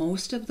say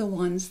most of the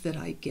ones that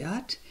I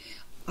get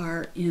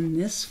are in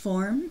this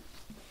form,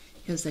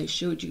 as I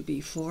showed you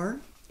before.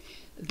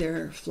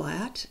 They're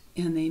flat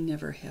and they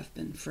never have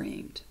been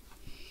framed.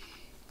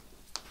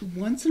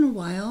 Once in a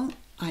while,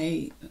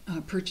 I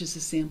purchase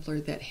a sampler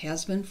that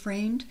has been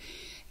framed.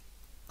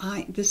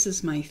 This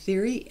is my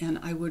theory, and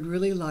I would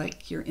really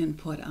like your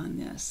input on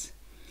this.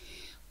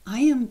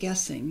 I am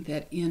guessing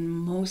that in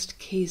most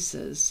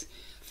cases,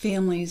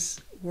 families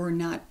were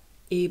not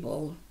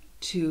able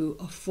to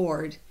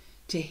afford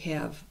to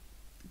have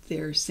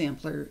their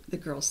sampler, the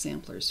girls'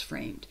 samplers,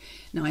 framed.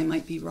 Now, I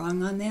might be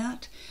wrong on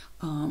that.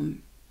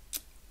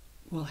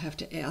 We'll have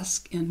to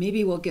ask, and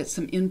maybe we'll get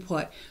some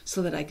input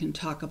so that I can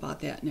talk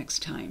about that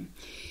next time.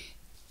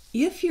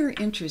 If you're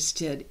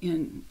interested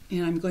in,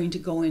 and I'm going to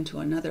go into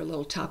another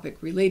little topic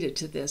related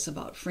to this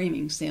about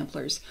framing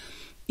samplers,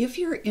 if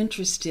you're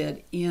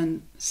interested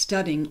in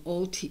studying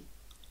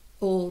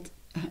old,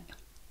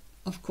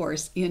 of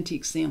course,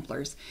 antique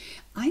samplers,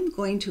 I'm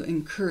going to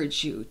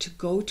encourage you to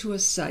go to a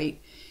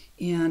site,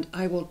 and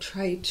I will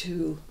try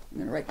to, I'm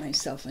going to write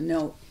myself a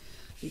note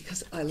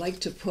because I like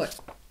to put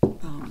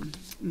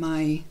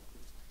my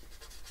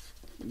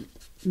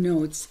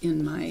notes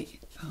in my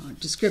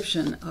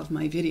description of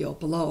my video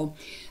below.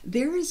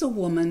 There is a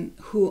woman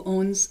who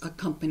owns a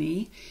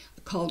company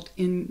called,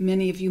 and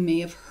many of you may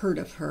have heard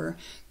of her,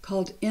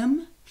 called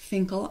M.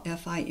 Finkel,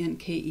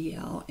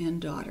 F-I-N-K-E-L,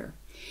 and Daughter.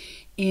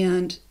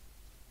 And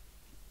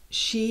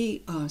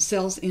she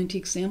sells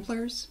antique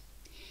samplers.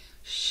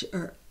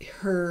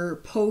 Her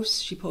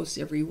posts, she posts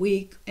every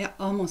week,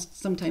 almost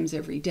sometimes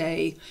every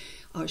day.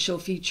 She'll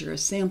feature a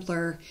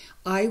sampler.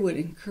 I would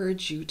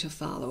encourage you to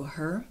follow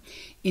her.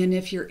 And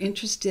if you're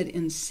interested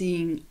in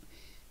seeing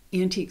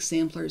antique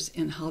samplers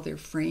and how they're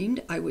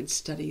framed, I would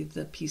study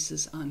the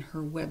pieces on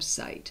her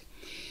website.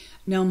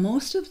 Now,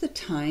 most of the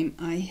time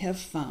I have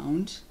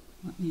found,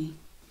 let me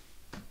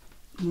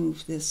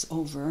move this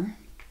over,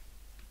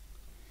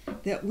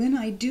 that when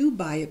I do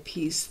buy a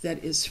piece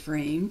that is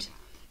framed,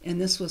 and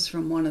this was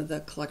from one of the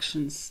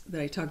collections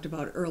that I talked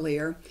about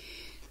earlier,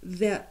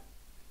 that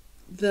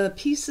the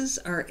pieces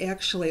are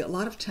actually, a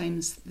lot of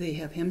times they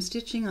have hem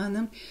stitching on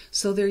them,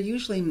 so they're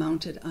usually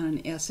mounted on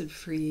an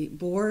acid-free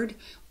board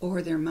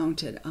or they're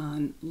mounted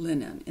on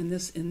linen. In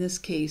this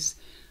case,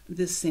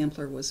 this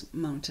sampler was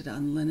mounted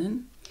on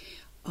linen.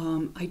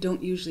 I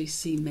don't usually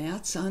see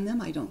mats on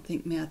them. I don't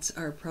think mats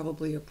are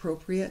probably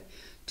appropriate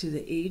to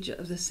the age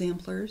of the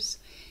samplers.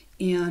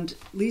 And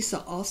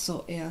Lisa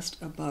also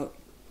asked about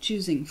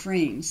choosing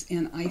frames,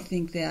 and I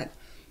think that,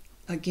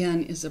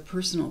 again, is a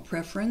personal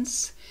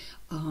preference.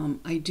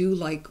 I do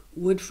like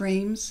wood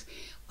frames.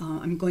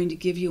 I'm going to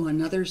give you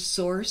another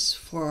source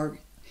for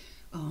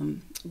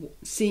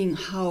seeing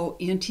how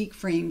antique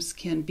frames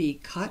can be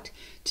cut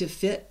to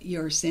fit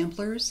your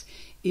samplers.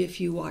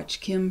 If you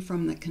watch Kim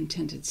from The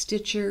Contented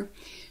Stitcher,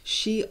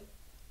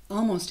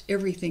 almost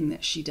everything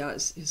that she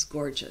does is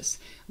gorgeous,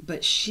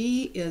 but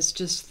she is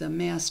just the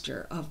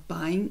master of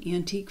buying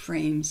antique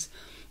frames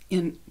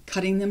and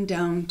cutting them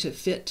down to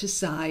fit to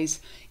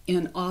size,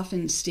 and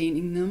often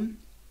staining them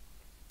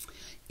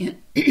and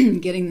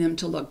getting them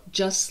to look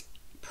just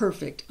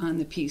perfect on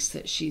the piece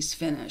that she's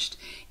finished.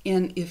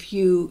 And if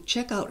you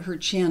check out her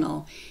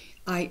channel,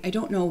 I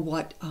don't know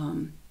what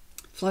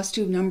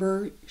Flosstube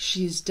number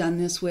she's done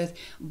this with,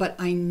 but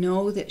I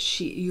know that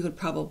you could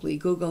probably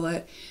Google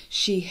it.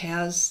 She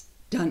has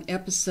done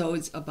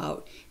episodes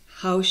about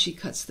how she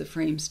cuts the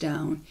frames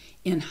down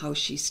and how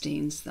she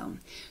stains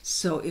them.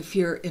 So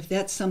if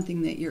that's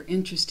something that you're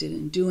interested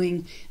in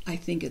doing, I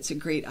think it's a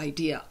great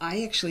idea.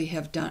 I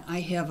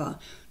have a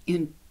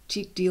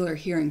antique dealer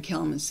here in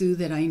Kalamazoo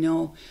that I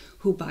know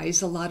who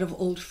buys a lot of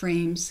old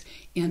frames,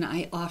 and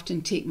I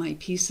often take my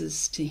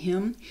pieces to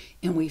him,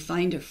 and we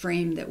find a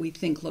frame that we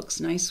think looks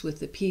nice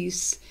with the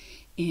piece,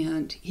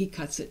 and he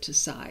cuts it to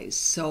size.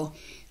 So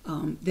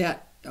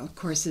that, of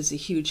course, is a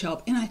huge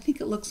help, and I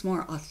think it looks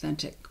more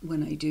authentic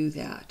when I do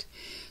that.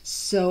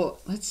 So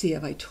let's see,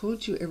 have I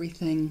told you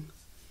everything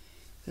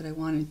that I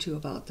wanted to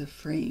about the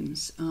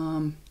frames?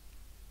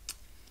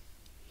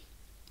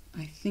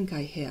 I think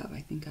I have.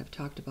 I think I've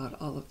talked about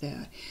all of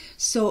that.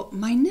 So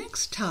my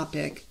next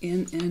topic,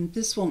 and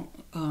this won't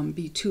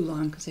be too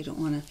long because I don't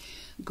want to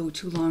go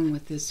too long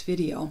with this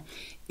video,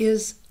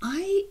 is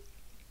I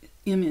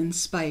am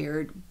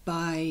inspired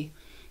by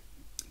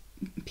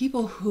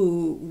people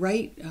who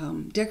write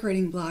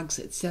decorating blogs,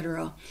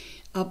 etc.,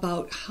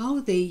 about how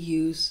they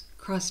use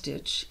cross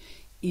stitch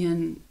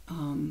in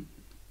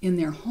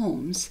their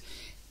homes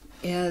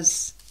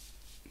and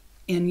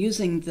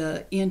using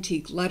the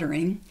antique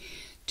lettering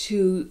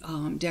to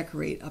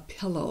decorate a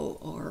pillow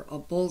or a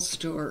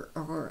bolster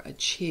or a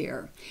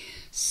chair.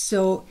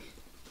 So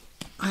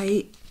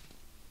I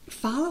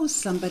follow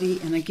somebody,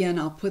 and again,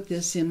 I'll put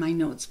this in my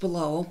notes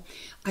below.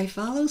 I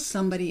follow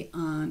somebody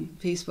on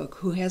Facebook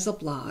who has a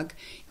blog,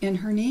 and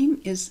her name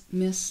is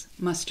Miss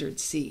Mustard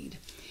Seed.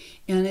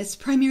 And it's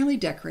primarily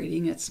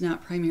decorating. It's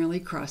not primarily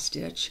cross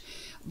stitch,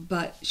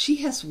 but she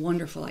has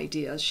wonderful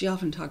ideas. She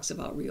often talks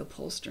about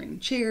reupholstering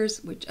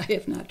chairs, which I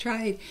have not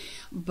tried,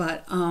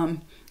 but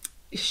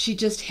she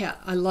just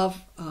I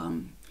love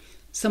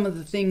some of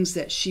the things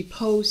that she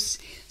posts.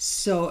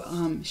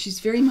 So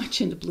she's very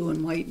much into blue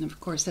and white, and of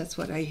course that's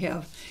what I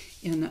have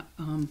in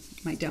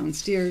my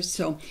downstairs.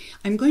 So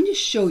I'm going to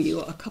show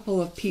you a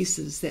couple of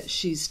pieces that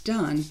she's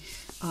done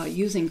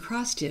using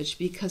cross stitch,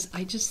 because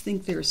I just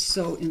think they're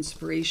so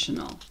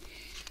inspirational.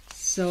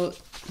 So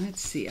let's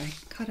see, I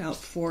cut out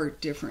 4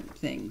 different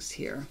things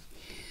here.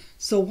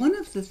 So one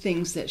of the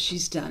things that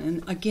she's done,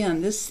 and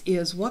again, this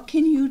is what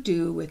can you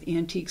do with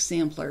antique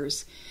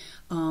samplers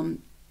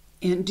and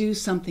do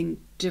something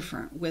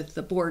different with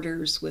the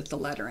borders, with the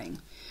lettering.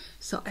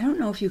 So I don't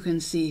know if you can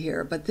see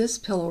here, but this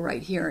pillow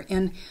right here,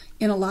 and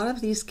in a lot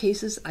of these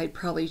cases, I'd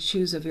probably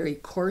choose a very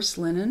coarse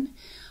linen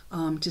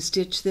to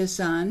stitch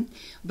this on,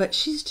 but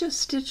she's just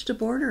stitched a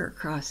border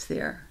across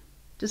there.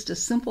 Just a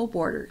simple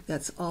border,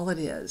 that's all it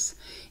is.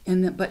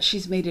 But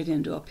she's made it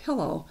into a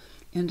pillow,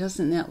 and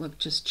doesn't that look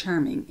just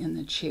charming in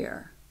the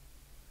chair?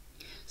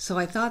 So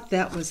I thought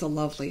that was a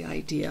lovely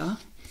idea.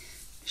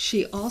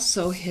 She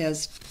also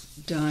has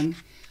done,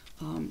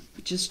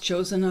 just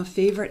chosen a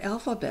favorite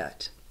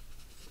alphabet.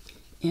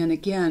 And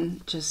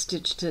again, just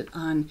stitched it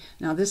on.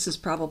 Now this is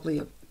probably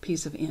a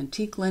piece of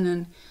antique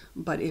linen,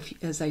 but if,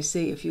 as I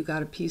say, if you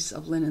got a piece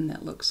of linen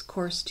that looks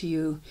coarse to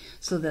you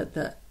so that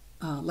the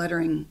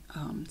lettering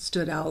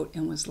stood out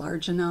and was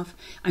large enough.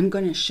 I'm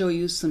going to show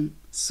you some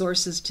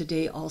sources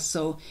today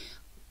also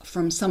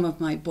from some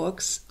of my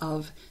books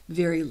of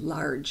very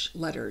large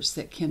letters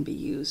that can be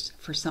used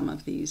for some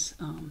of these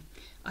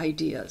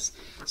ideas.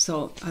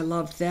 So I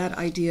love that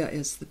idea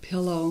as the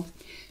pillow.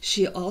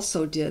 She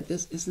also did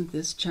this, isn't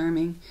this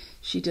charming?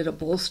 She did a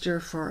bolster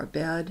for a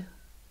bed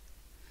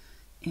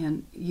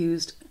and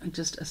used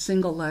just a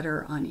single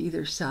letter on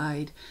either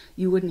side.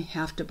 You wouldn't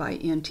have to buy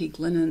antique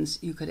linens.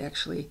 You could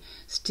actually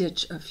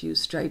stitch a few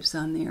stripes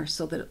on there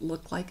so that it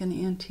looked like an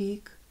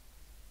antique.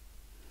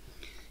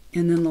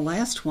 And then the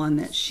last one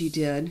that she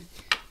did,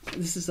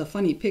 this is a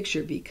funny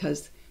picture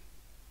because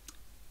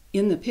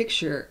in the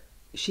picture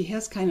she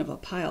has kind of a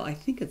pile. I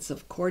think it's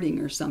of cording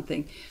or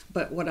something,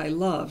 but what I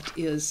loved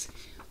is,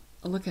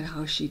 look at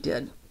how she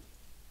did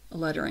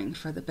lettering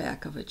for the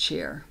back of a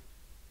chair.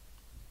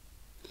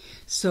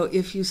 So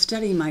if you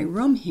study my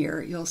room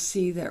here, you'll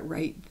see that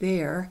right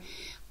there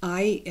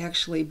I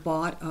actually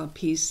bought a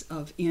piece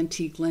of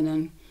antique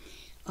linen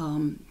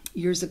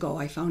years ago.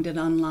 I found it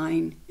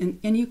online,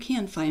 and you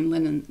can find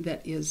linen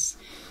that is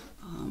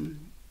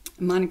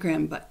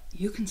monogram, but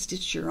you can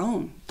stitch your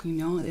own. You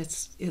know,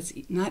 it's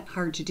not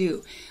hard to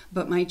do.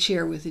 But my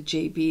chair with a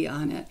JB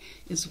on it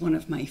is one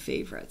of my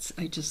favorites.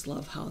 I just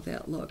love how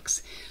that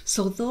looks.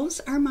 So those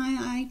are my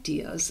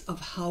ideas of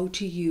how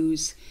to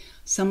use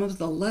some of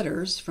the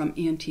letters from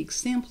antique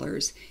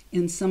samplers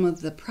in some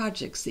of the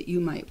projects that you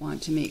might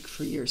want to make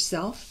for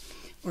yourself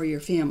or your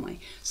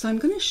family. So I'm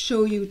going to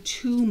show you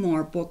two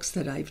more books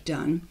that I've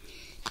done,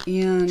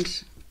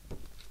 and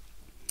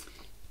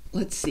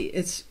let's see,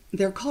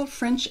 they're called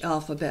French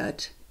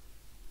Alphabet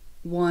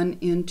 1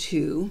 and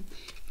 2,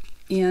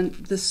 and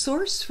the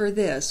source for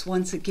this,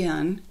 once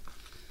again,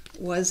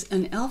 was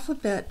an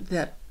alphabet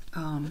that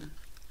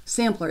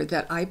sampler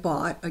that I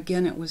bought.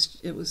 Again, it was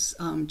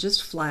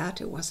just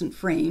flat, it wasn't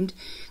framed,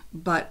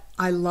 but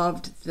I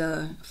loved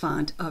the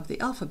font of the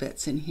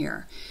alphabets in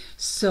here.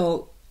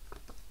 So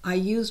I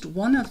used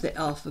one of the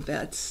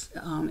alphabets.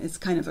 It's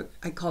kind of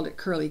I called it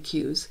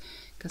Curlicues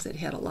because it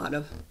had a lot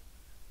of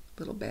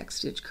little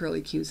backstitch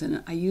curlicues in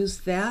it. I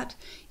used that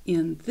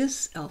in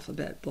this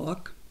alphabet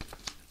book,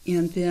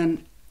 and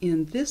then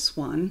in this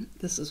one,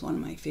 this is one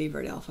of my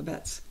favorite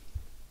alphabets.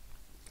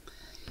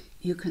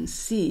 You can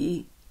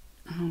see,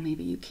 oh,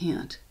 maybe you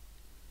can't.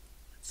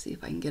 Let's see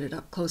if I can get it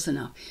up close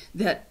enough.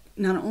 That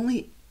not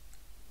only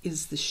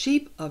is the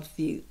shape of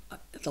the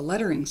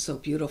lettering so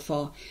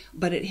beautiful,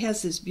 but it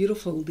has this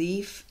beautiful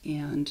leaf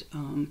and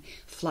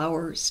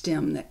flower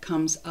stem that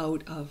comes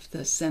out of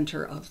the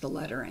center of the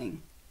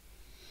lettering.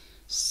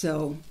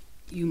 So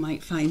you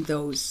might find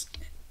those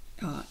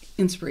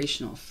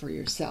inspirational for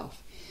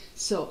yourself.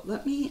 So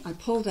I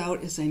pulled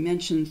out, as I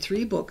mentioned,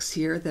 3 books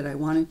here that I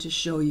wanted to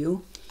show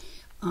you.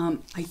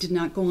 I did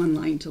not go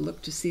online to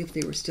look to see if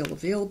they were still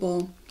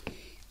available.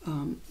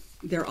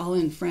 They're all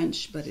in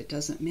French, but it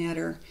doesn't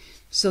matter.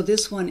 So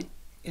this one,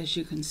 as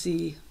you can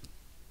see,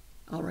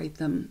 I'll write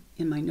them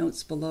in my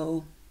notes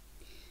below.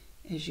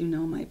 As you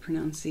know, my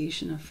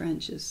pronunciation of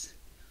French is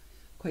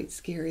quite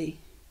scary.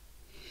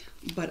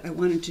 But I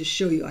wanted to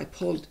show you, I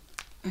found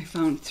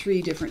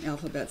 3 different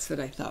alphabets that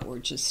I thought were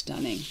just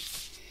stunning.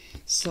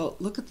 So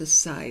look at the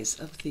size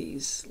of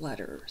these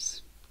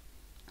letters.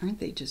 Aren't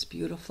they just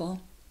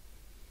beautiful?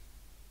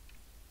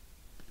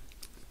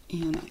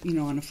 And, you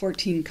know, on a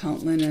 14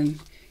 count linen,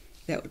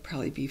 that would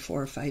probably be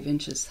 4 or 5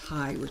 inches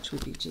high, which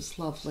would be just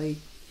lovely.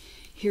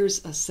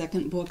 Here's a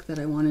second book that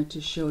I wanted to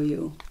show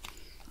you.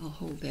 I'll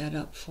hold that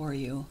up for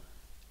you.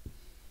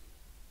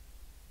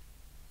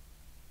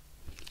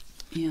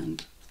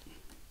 And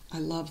I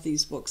love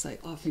these books. I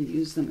often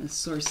use them as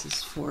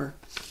sources for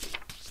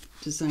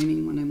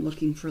designing when I'm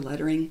looking for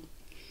lettering.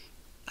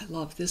 I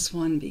love this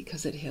one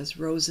because it has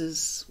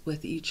roses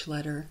with each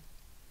letter.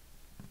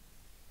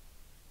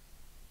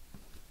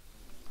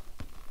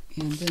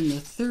 And then the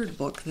third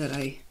book that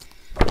I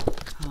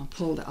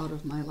pulled out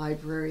of my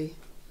library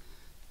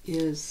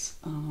is,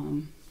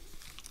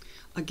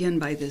 again,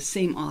 by the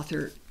same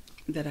author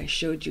that I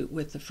showed you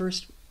with the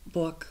first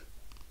book.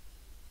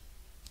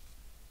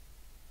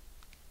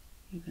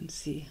 You can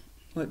see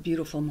what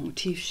beautiful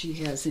motifs she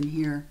has in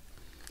here.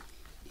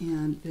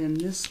 And then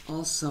this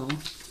also,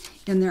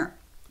 and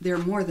there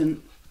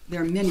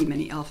are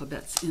many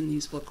alphabets in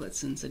these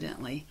booklets,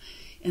 incidentally.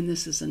 And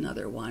this is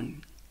another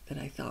one that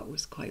I thought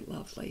was quite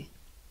lovely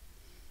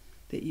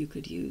that you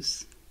could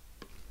use.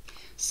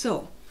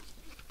 So,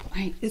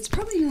 it's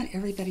probably not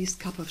everybody's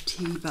cup of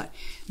tea, but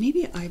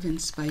maybe I've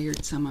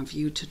inspired some of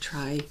you to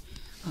try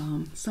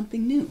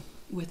something new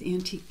with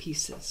antique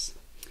pieces.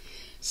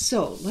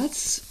 So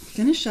let's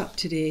finish up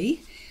today.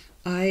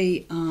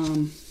 I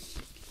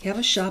have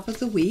a shop of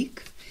the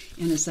week,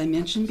 and as I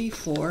mentioned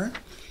before,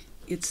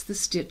 it's the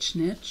Stitch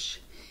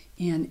Niche,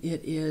 and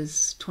it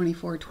is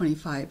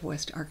 2425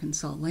 West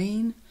Arkansas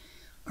Lane,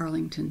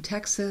 Arlington,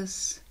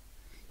 Texas.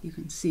 You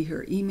can see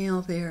her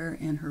email there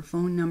and her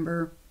phone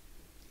number.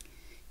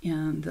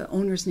 And the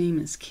owner's name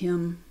is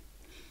Kim.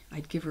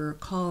 I'd give her a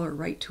call or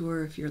write to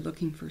her if you're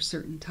looking for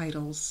certain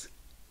titles.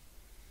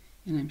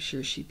 And I'm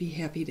sure she'd be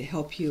happy to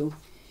help you.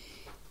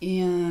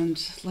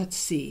 And let's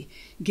see,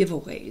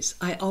 giveaways.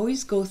 I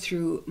always go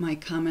through my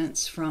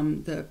comments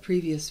from the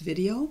previous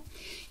video,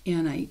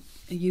 and I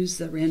use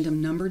the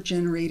random number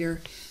generator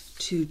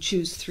to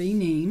choose 3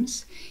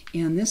 names.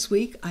 And this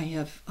week I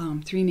have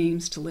 3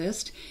 names to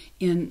list.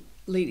 And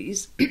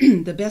ladies,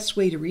 the best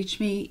way to reach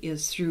me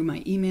is through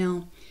my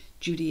email,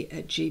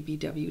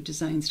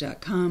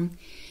 judy@jbwdesigns.com,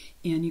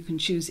 and you can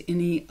choose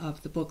any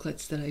of the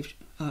booklets that I've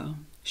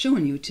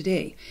shown you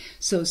today.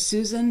 So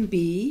Susan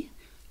B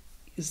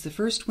is the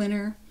first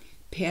winner,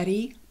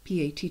 Patty,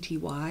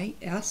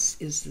 P-A-T-T-Y-S,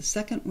 is the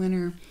second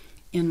winner,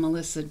 and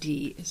Melissa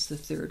D is the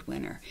third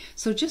winner.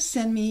 So just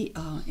send me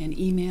an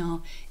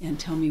email and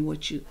tell me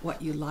what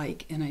you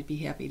like, and I'd be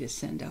happy to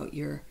send out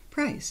your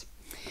prize.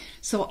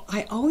 So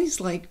I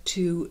always like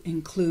to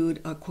include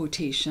a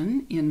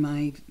quotation in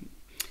my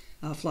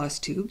floss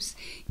tubes,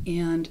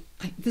 and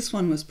this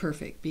one was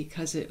perfect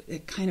because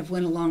it kind of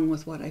went along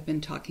with what I've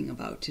been talking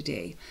about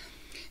today.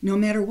 No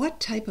matter what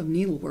type of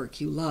needlework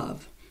you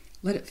love,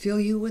 let it fill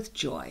you with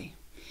joy.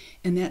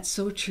 And that's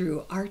so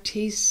true. Our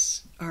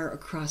tastes are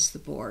across the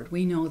board.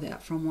 We know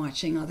that from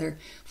watching other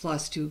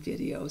Flosstube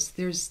videos.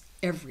 There's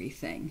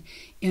everything.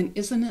 And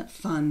isn't it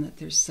fun that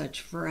there's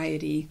such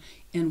variety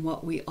in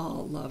what we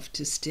all love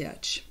to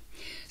stitch?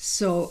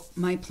 So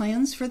my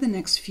plans for the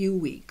next few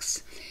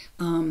weeks.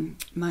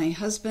 My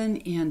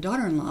husband and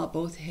daughter-in-law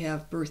both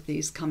have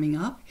birthdays coming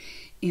up,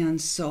 and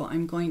so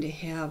I'm going to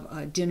have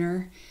a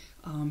dinner,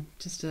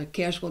 just a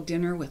casual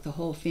dinner with the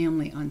whole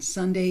family on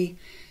Sunday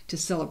to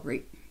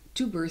celebrate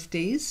 2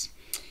 birthdays.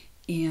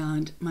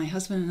 And my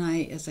husband and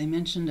I, as I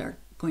mentioned, are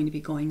going to be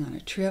going on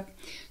a trip,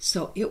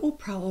 so it will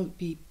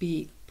probably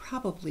be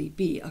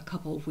a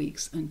couple of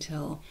weeks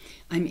until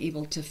I'm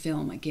able to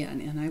film again,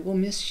 and I will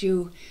miss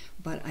you,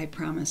 but I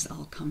promise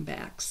I'll come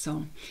back.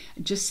 So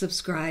just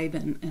subscribe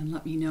and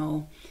let me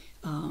know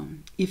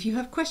if you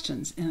have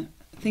questions and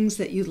things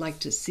that you'd like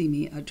to see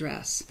me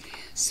address.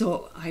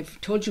 So I've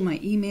told you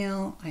my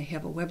email. I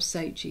have a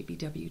website,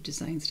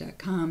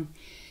 jbwdesigns.com,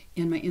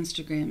 and my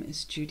Instagram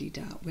is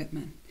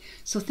judy.whitman.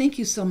 So thank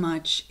you so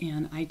much,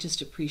 and I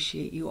just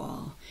appreciate you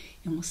all.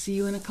 And we'll see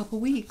you in a couple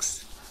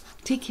weeks.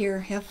 Take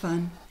care, have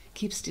fun,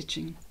 keep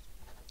stitching.